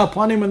sin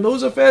upon him and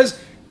those affairs,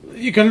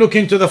 you can look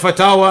into the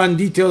fatwa and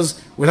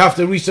details. We'll have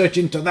to research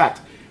into that.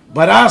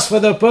 But as for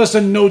the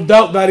person, no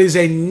doubt that is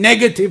a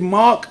negative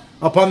mark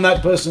upon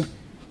that person.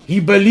 He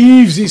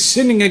believes he's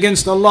sinning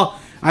against Allah.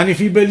 And if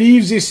he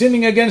believes he's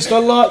sinning against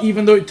Allah,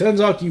 even though it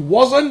turns out he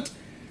wasn't,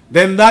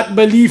 then that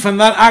belief and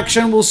that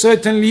action will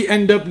certainly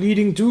end up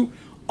leading to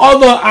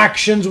other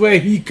actions where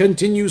he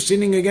continues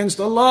sinning against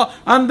Allah,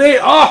 and they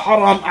are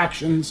haram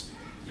actions.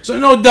 So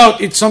no doubt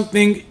it's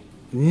something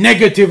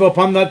negative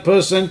upon that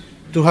person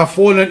to have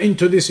fallen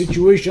into this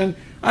situation,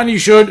 and he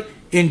should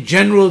in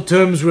general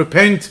terms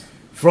repent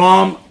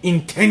from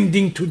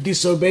intending to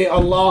disobey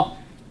Allah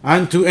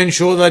and to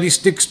ensure that he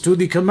sticks to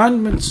the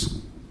commandments.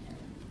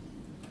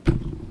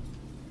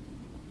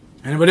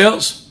 Anybody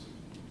else?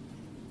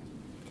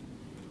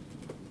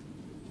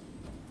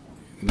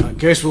 In that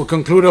case, we'll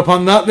conclude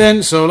upon that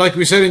then. So like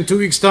we said, in 2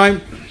 weeks'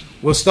 time,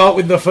 we'll start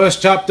with the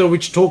first chapter,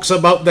 which talks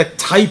about the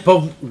type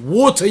of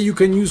water you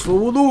can use for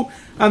wudu,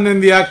 and then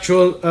the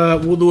actual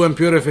wudu and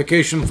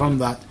purification from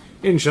that,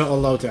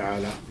 insha'Allah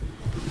ta'ala.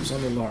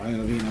 Sallallahu ala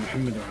nabiyyina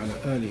Muhammad wa ala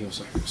alihi wa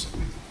sahbihi wa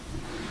sallam.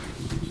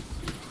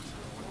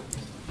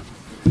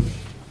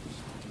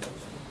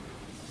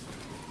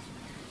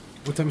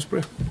 What time is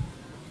prayer?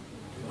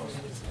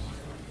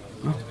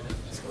 Huh?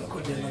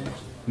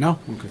 No?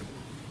 Okay.